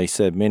you? And they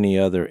said many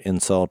other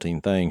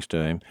insulting things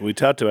to him. We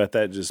talked about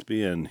that just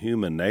being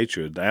human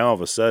nature. Now all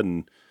of a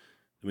sudden,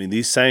 I mean,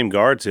 these same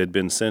guards had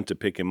been sent to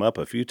pick him up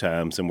a few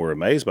times and were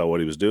amazed by what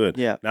he was doing.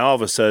 Yeah. Now all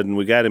of a sudden,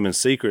 we got him in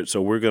secret,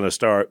 so we're going to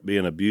start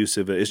being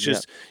abusive. It's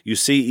just, you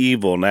see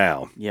evil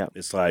now. Yeah.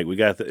 It's like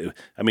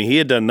he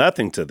had done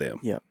nothing to them.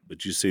 Yeah.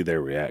 But you see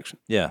their reaction.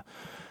 Yeah.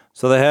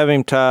 So they have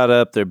him tied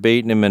up, they're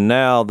beating him, and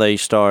now they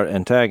start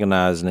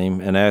antagonizing him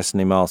and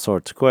asking him all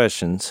sorts of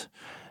questions.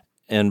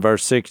 In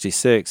verse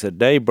 66, at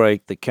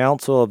daybreak, the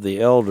council of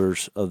the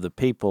elders of the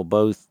people,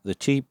 both the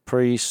chief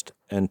priests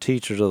and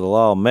teachers of the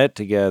law, met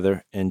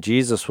together, and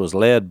Jesus was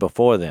led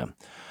before them.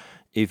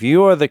 If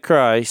you are the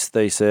Christ,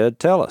 they said,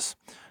 tell us.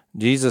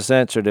 Jesus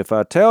answered, if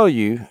I tell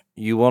you,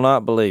 you will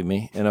not believe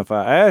me, and if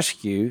I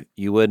ask you,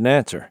 you wouldn't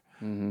answer.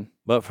 Mm-hmm.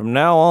 But from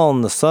now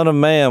on, the Son of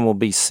Man will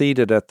be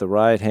seated at the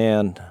right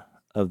hand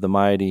of the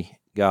mighty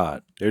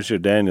God. There's your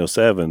Daniel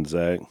 7,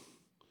 Zach.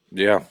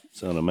 Yeah.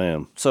 Son of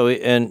Man. So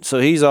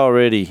he's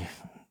already,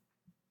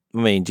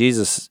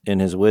 Jesus in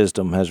his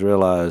wisdom has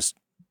realized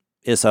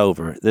it's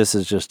over. This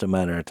is just a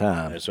matter of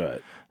time. That's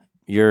right.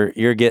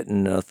 You're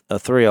getting a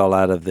thrill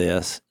out of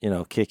this,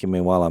 kicking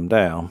me while I'm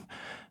down.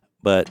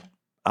 But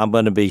I'm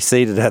going to be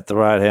seated at the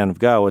right hand of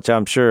God, which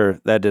I'm sure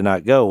that did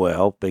not go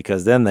well,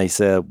 because then they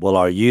said, well,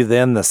 are you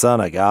then the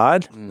Son of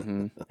God?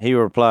 Mm-hmm. He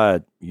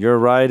replied, you're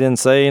right in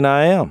saying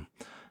I am.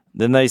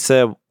 Then they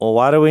said, well,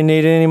 why do we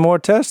need any more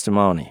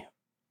testimony?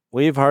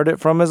 We've heard it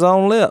from his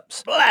own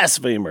lips.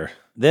 Blasphemer.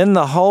 Then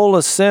the whole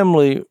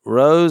assembly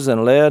rose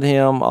and led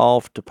him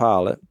off to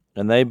Pilate,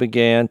 and they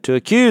began to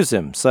accuse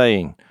him,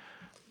 saying,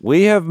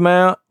 we have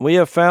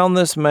found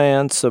this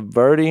man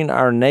subverting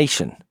our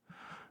nation.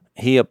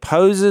 He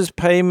opposes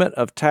payment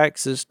of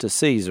taxes to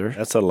Caesar.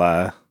 That's a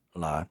lie.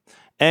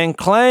 And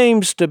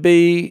claims to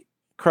be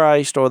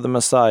Christ or the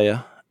Messiah,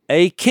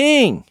 a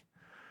king.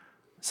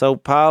 So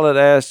Pilate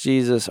asked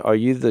Jesus, are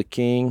you the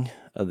king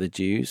of the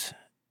Jews?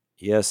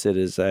 Yes, it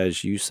is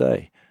as you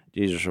say,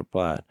 Jesus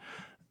replied.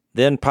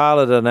 Then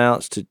Pilate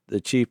announced to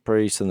the chief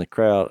priests and the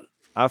crowd,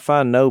 I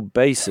find no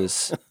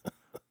basis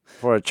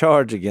for a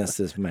charge against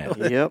this man.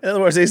 Yep. In other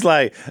words, he's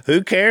like,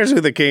 who cares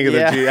who the king of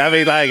the Jews? I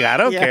mean, like, I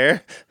don't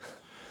care.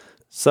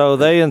 So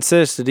they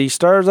insisted he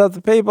stirs up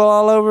the people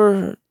all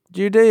over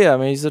Judea. I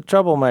mean, he's a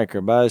troublemaker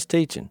by his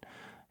teaching.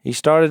 He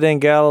started in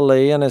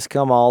Galilee and has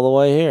come all the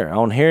way here.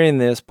 On hearing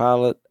this,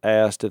 Pilate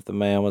asked if the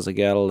man was a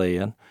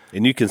Galilean.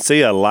 And you can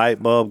see a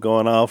light bulb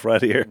going off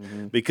right here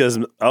because,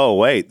 oh,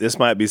 wait, this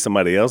might be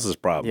somebody else's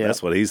problem. Yeah.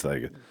 That's what he's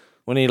thinking.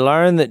 When he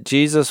learned that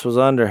Jesus was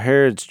under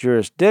Herod's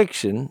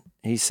jurisdiction,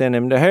 he sent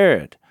him to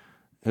Herod,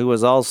 who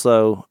was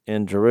also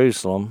in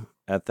Jerusalem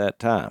at that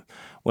time.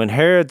 When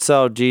Herod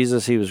saw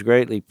Jesus, he was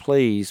greatly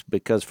pleased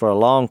because for a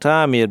long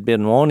time he had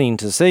been wanting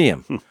to see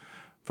him.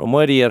 From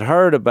what he had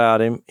heard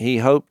about him, he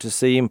hoped to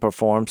see him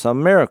perform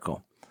some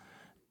miracle.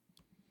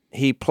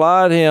 He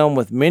plied him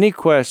with many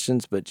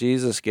questions, but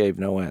Jesus gave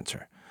no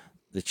answer.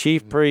 The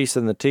chief priests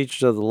and the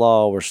teachers of the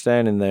law were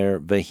standing there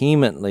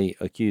vehemently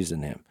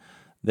accusing him.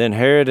 Then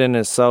Herod and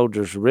his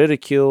soldiers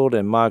ridiculed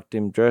and mocked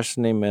him,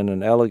 dressing him in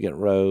an elegant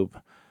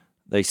robe.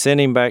 They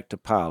sent him back to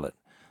Pilate.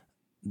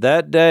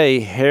 That day,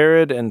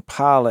 Herod and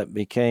Pilate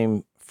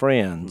became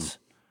friends.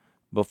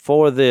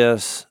 Before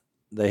this,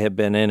 they had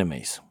been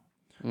enemies.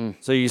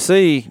 So you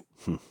see,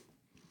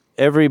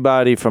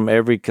 everybody from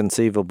every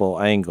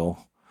conceivable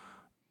angle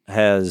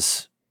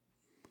has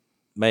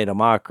made a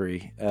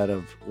mockery out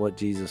of what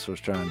Jesus was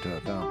trying to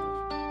accomplish.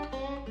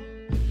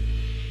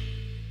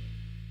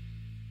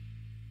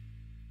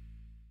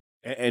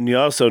 And you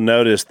also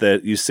notice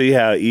that you see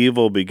how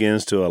evil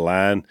begins to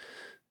align.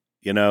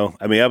 You know,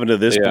 I mean, up until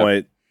this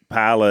point,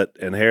 Pilate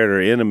and Herod are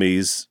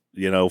enemies,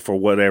 you know, for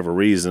whatever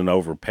reason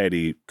over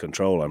petty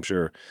control, I'm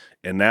sure.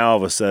 And now all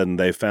of a sudden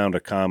they found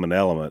a common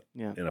element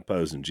in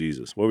opposing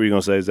Jesus. What were you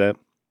going to say, Zach?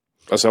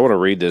 So I want to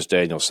read this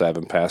Daniel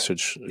 7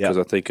 passage because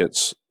I think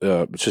it's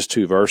just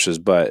 2 verses,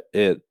 but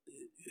I've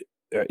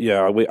been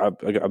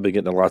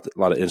getting a lot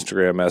of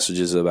Instagram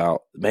messages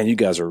about, man, you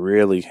guys are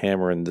really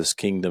hammering this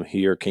kingdom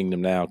here,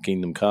 kingdom now,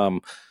 kingdom come.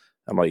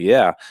 I'm like,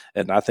 yeah,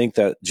 and I think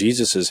that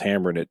Jesus is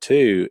hammering it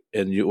too.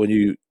 And when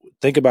you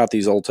think about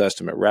these Old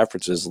Testament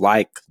references,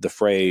 like the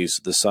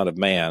phrase "the Son of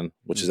Man,"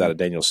 which is out of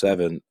Daniel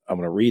 7, I'm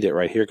going to read it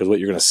right here because what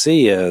you're going to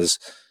see is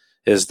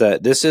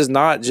that this is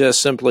not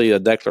just simply a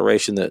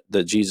declaration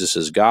that Jesus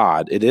is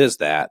God. It is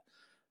that,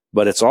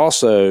 but it's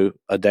also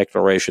a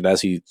declaration,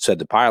 as he said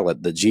to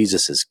Pilate, that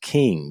Jesus is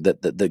King,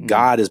 that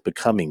God is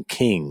becoming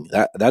King.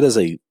 That is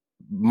a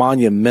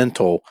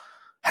monumental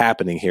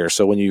happening here.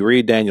 So when you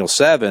read Daniel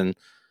 7.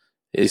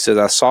 He says,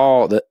 I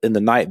saw that in the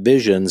night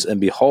visions,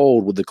 and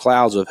behold, with the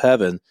clouds of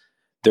heaven,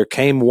 there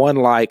came one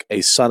like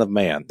a son of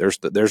man. There's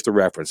the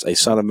reference, a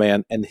son of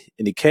man. And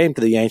he came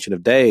to the Ancient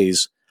of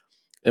Days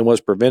and was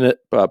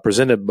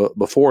presented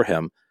before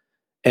him.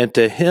 And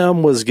to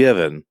him was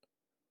given,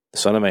 the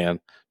Son of Man,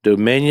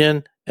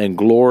 dominion and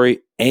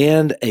glory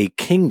and a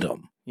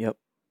kingdom. Yep.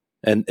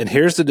 And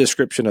here's the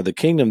description of the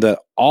kingdom, that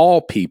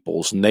all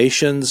peoples,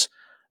 nations,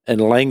 and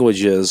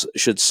languages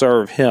should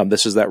serve him.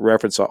 This is that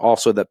reference,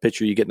 also that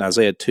picture you get in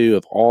Isaiah 2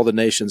 of all the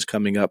nations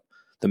coming up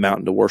the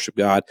mountain to worship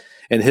God.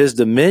 And his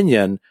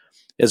dominion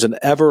is an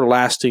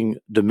everlasting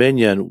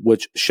dominion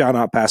which shall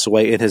not pass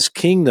away, and his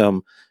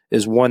kingdom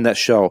is one that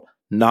shall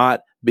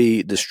not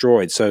be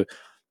destroyed. So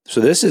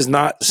this is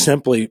not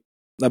simply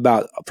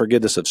about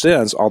forgiveness of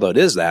sins, although it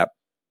is that.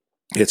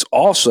 It's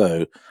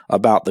also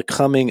about the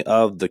coming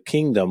of the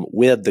kingdom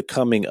with the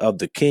coming of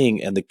the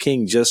king, and the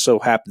king just so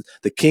happens,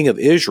 the king of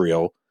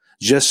Israel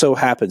just so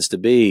happens to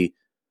be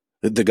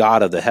the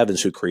God of the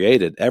heavens who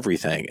created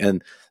everything.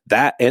 And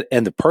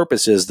the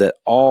purpose is that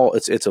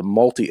it's a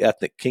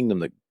multi-ethnic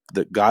kingdom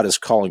that God is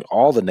calling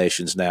all the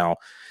nations now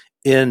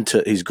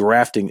into. He's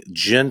grafting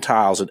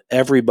Gentiles and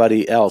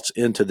everybody else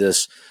into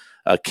this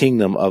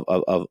kingdom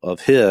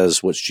of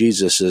his, which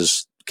Jesus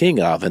is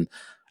king of. And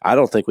I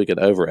don't think we can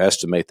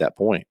overestimate that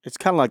point. It's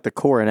kind of like the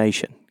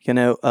coronation,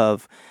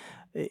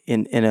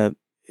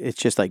 it's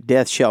just like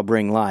death shall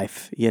bring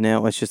life,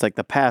 it's just like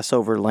the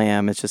Passover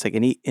lamb. It's just like,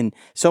 and in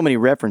so many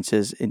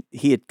references,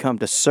 he had come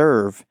to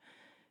serve.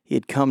 Yeah.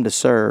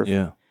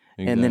 Exactly.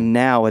 And then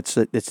now it's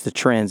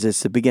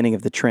the beginning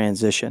of the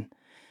transition.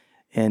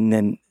 And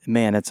then,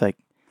 man, it's like,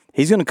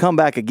 he's going to come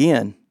back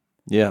again.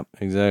 Yeah,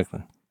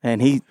 exactly.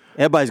 and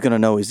everybody's going to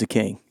know he's the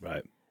king.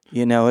 Right.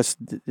 You know,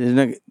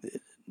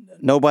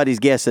 nobody's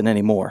guessing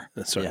anymore.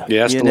 That's right.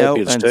 Yeah, that's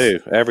Philippians too.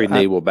 Every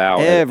knee will bow.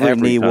 Every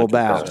knee will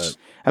bow. confess.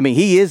 I mean,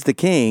 he is the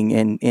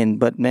king,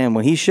 but man,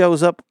 when he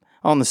shows up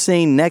on the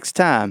scene next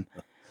time,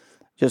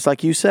 just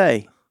like you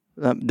say,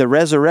 the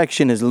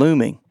resurrection is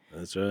looming.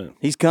 That's right.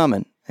 He's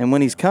coming, and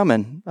when he's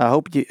coming, I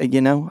hope you're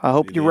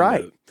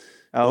right.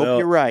 I hope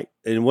you're right.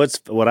 And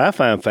what I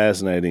find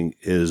fascinating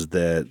is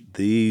that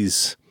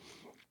these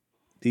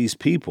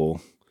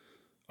people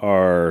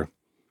are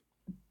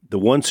the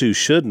ones who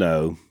should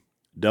know,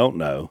 don't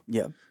know.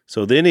 Yeah.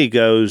 So then he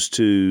goes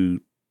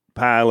to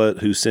Pilate,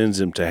 who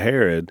sends him to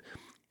Herod,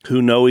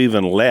 who know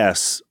even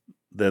less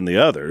than the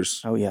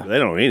others. Oh, yeah. They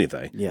don't know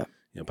anything. Yeah.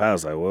 You know,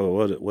 Pilate's like, well,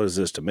 what is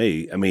this to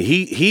me? I mean,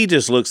 he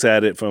just looks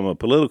at it from a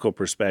political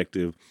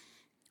perspective,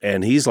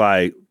 and he's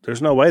like,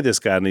 there's no way this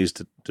guy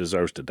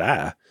deserves to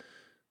die.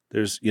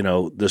 There's,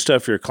 the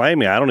stuff you're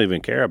claiming, I don't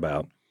even care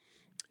about.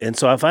 And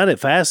so I find it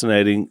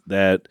fascinating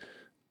that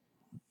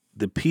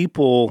the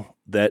people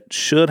that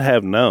should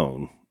have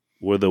known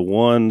were the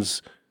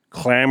ones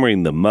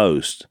clamoring the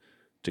most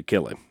to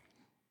kill him.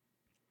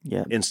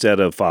 Yeah. Instead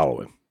of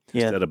follow him.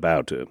 Yeah. Instead of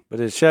bow to him.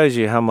 But it shows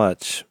you how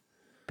much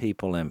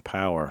people in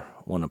power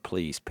want to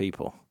please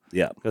people.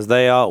 Yeah. Because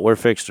we're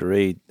fixed to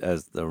read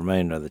as the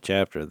remainder of the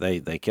chapter.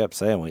 They kept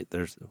saying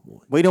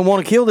we don't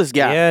want to kill this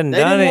guy. Yeah, they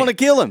didn't want to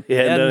kill him. He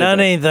hadn't done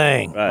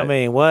anything. Right. I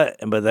mean, what?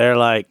 But they're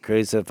like,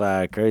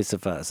 crucify.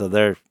 So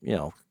they're,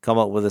 come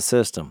up with a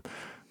system.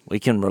 We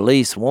can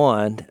release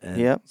one.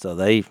 And so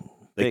they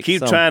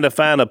keep trying to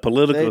find a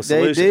political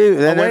solution.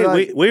 They do.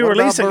 Wait, we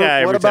release a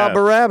guy every What about time.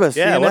 Barabbas?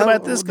 Yeah, what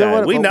about this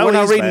guy? We know we're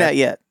not he's reading bad. that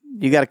yet.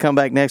 You got to come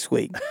back next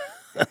week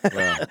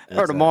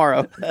or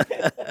tomorrow.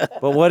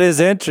 But what is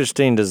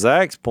interesting to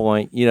Zach's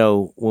point,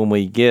 when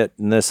we get,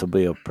 and this will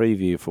be a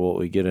preview for what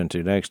we get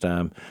into next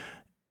time,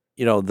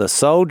 the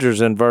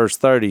soldiers in verse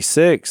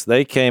 36,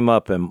 they came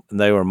up and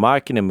they were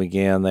mocking him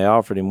again. They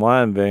offered him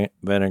wine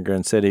vinegar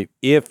and said,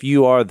 if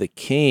you are the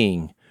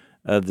king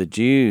of the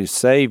Jews,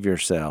 save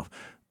yourself.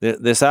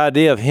 This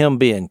idea of him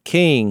being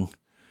king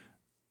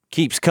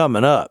keeps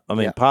coming up. I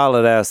mean,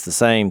 Pilate asked the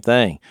same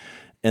thing.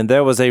 And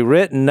there was a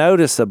written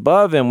notice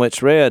above him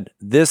which read,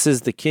 this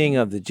is the king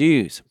of the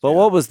Jews. But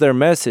what was their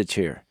message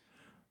here?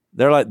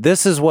 They're like,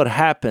 this is what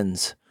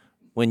happens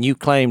when you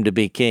claim to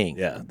be king.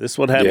 Yeah, this is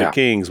what happened to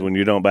kings when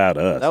you don't bow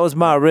to us. That was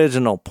my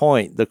original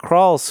point. The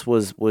cross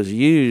was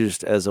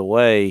used as a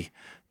way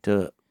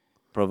to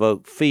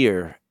provoke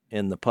fear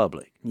in the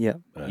public. Yeah.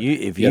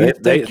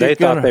 They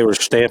thought they were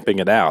stamping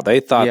it out. They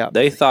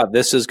thought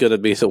this is going to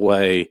be the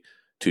way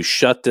to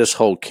shut this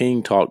whole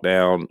king talk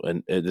down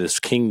and this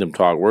kingdom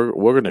talk. We're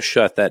going to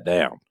shut that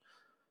down.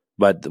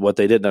 But what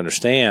they didn't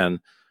understand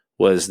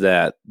was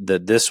that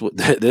this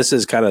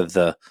is kind of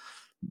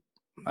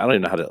I don't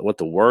even know what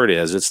the word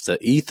is. It's the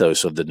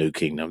ethos of the new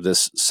kingdom.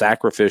 This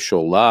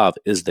sacrificial love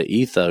is the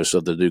ethos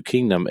of the new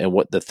kingdom. And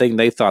what the thing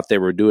they thought they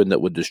were doing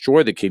that would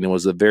destroy the kingdom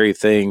was the very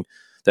thing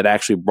that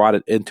actually brought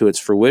it into its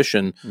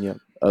fruition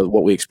of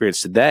what we experience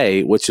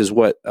today, which is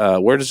what,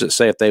 where does it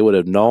say if they would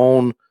have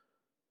known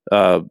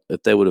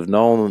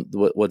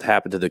what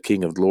happened to the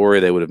King of Glory,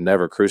 they would have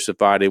never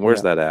crucified him?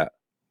 Where's that at?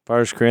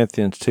 1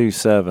 Corinthians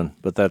 2:7,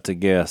 but that's a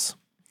guess.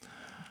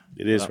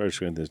 It is 1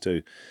 Corinthians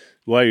 2.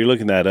 While you're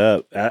looking that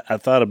up, I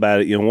thought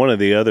about it. One of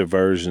the other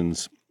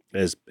versions,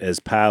 as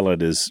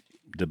Pilate is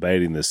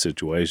debating this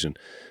situation,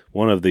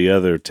 one of the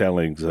other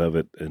tellings of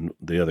it in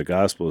the other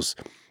Gospels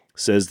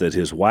says that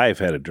his wife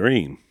had a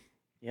dream.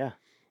 Yeah.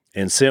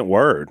 And sent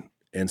word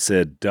and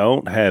said,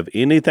 don't have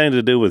anything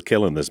to do with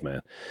killing this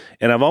man.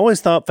 And I've always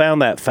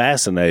found that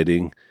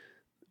fascinating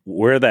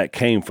where that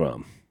came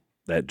from,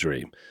 that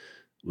dream.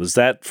 Was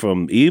that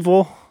from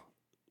evil?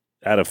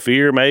 Out of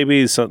fear,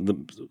 maybe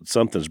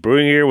something's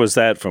brewing here? Was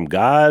that from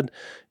God?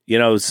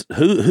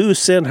 Who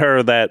sent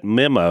her that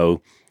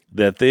memo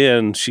that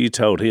then she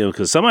told him?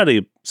 Because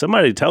somebody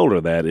told her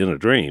that in a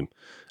dream.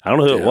 I don't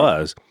know who it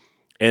was.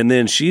 And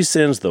then she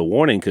sends the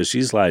warning because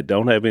she's like,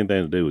 don't have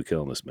anything to do with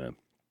killing this man.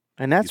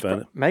 And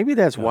maybe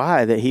that's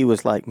why that he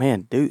was like,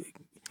 man, dude,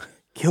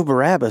 kill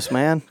Barabbas,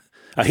 man.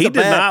 He did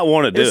not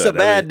want to do it. It's a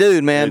bad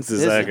dude, man. That's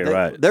exactly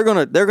right. They're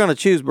gonna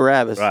choose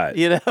Barabbas, right?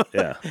 Yeah.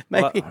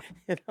 Maybe.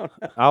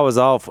 I was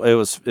off.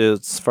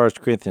 It's 1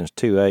 Corinthians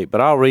 2:8,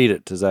 but I'll read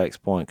it to Zach's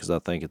point because I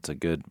think it's a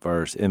good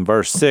verse. In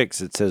verse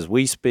 6, it says,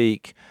 "We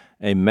speak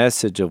a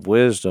message of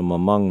wisdom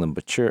among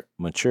the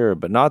mature,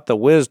 but not the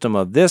wisdom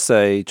of this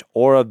age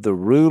or of the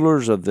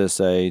rulers of this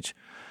age,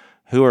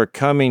 who are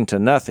coming to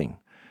nothing.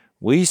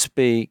 We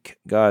speak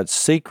God's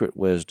secret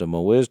wisdom,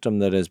 a wisdom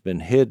that has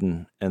been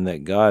hidden and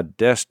that God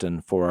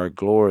destined for our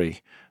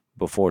glory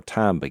before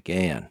time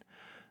began.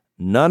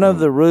 None of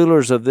the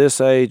rulers of this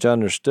age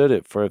understood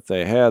it, for if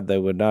they had, they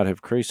would not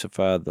have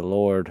crucified the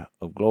Lord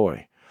of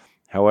glory.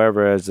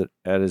 However, as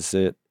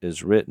it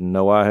is written,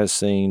 no eye has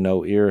seen,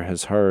 no ear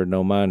has heard,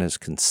 no mind has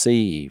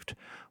conceived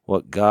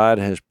what God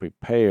has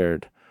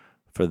prepared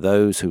for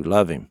those who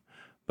love him.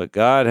 But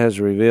God has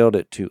revealed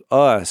it to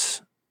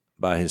us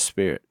by his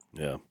Spirit."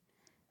 Yeah.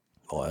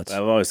 Oh, that's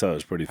I've always thought it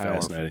was pretty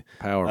fascinating.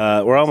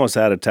 powerful. We're almost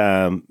out of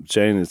time.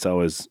 Shane, it's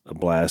always a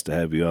blast to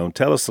have you on.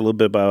 Tell us a little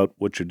bit about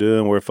what you're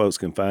doing, where folks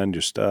can find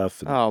your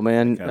stuff. Oh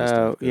man, kind of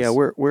stuff, yeah,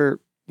 we're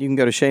you can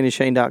go to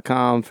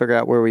shaneandshane.com, figure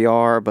out where we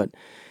are, but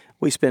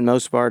we spend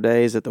most of our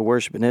days at the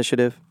Worship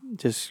Initiative,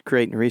 just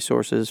creating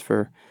resources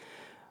for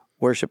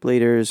worship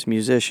leaders,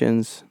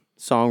 musicians,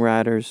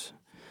 songwriters,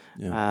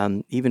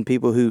 even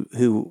people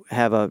who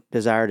have a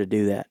desire to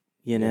do that,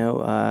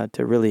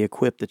 to really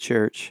equip the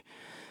church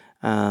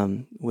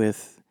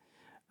with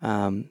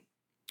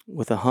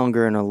a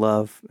hunger and a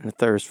love and a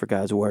thirst for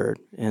God's word.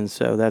 And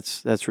so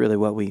that's really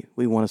what we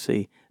want to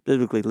see: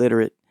 biblically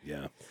literate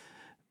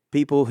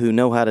people who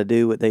know how to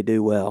do what they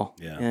do well,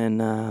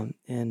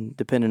 and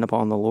dependent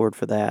upon the Lord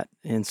for that.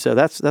 And so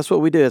that's what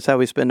we do. That's how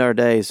we spend our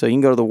days. So you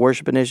can go to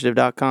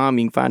theworshipinitiative.com.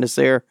 You can find us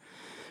there.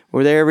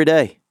 We're there every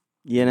day.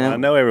 I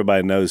know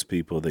everybody knows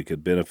people that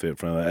could benefit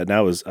from it. And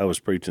I was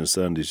preaching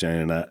Sunday,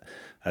 Shane, and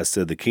I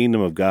said the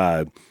kingdom of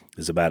God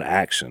is about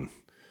action,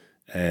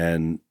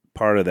 and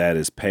part of that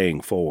is paying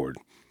forward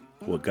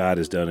what God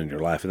has done in your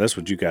life, and that's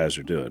what you guys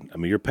are doing. I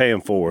mean, you're paying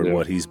forward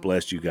what He's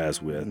blessed you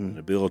guys with, an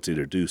ability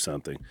to do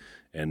something,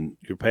 and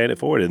you're paying it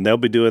forward. And they'll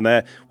be doing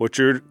that. What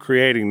you're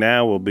creating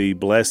now will be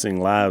blessing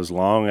lives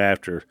long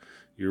after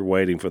you're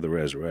waiting for the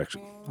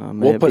resurrection.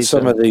 We'll put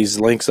some of these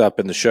links up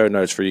in the show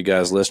notes for you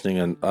guys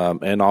listening,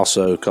 and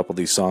also a couple of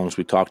these songs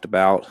we talked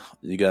about.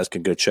 You guys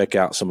can go check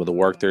out some of the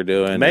work they're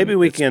doing. Maybe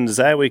we can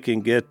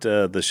get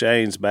the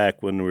Shanes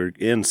back when we're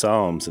in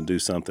Psalms and do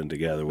something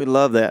together. We'd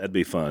love that. That'd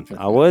be fun.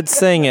 I would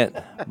sing it,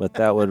 but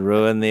that would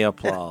ruin the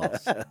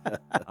applause.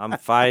 I'm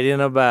fighting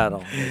a battle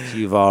that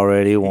you've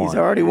already won. He's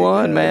already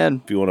won,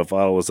 man. If you want to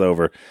follow us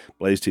over,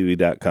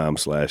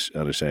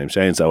 blazetv.com/unashamed.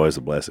 Shane's always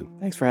a blessing.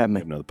 Thanks for having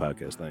me. Another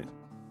podcast. Thanks.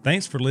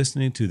 Thanks for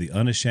listening to the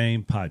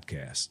Unashamed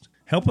podcast.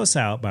 Help us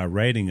out by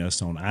rating us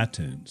on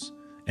iTunes.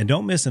 And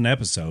don't miss an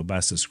episode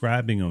by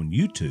subscribing on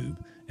YouTube,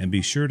 and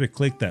be sure to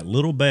click that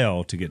little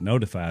bell to get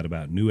notified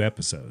about new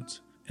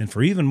episodes. And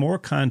for even more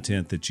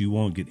content that you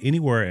won't get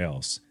anywhere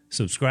else,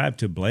 subscribe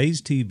to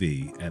Blaze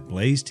TV at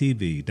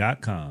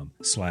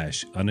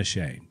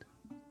blazetv.com/unashamed.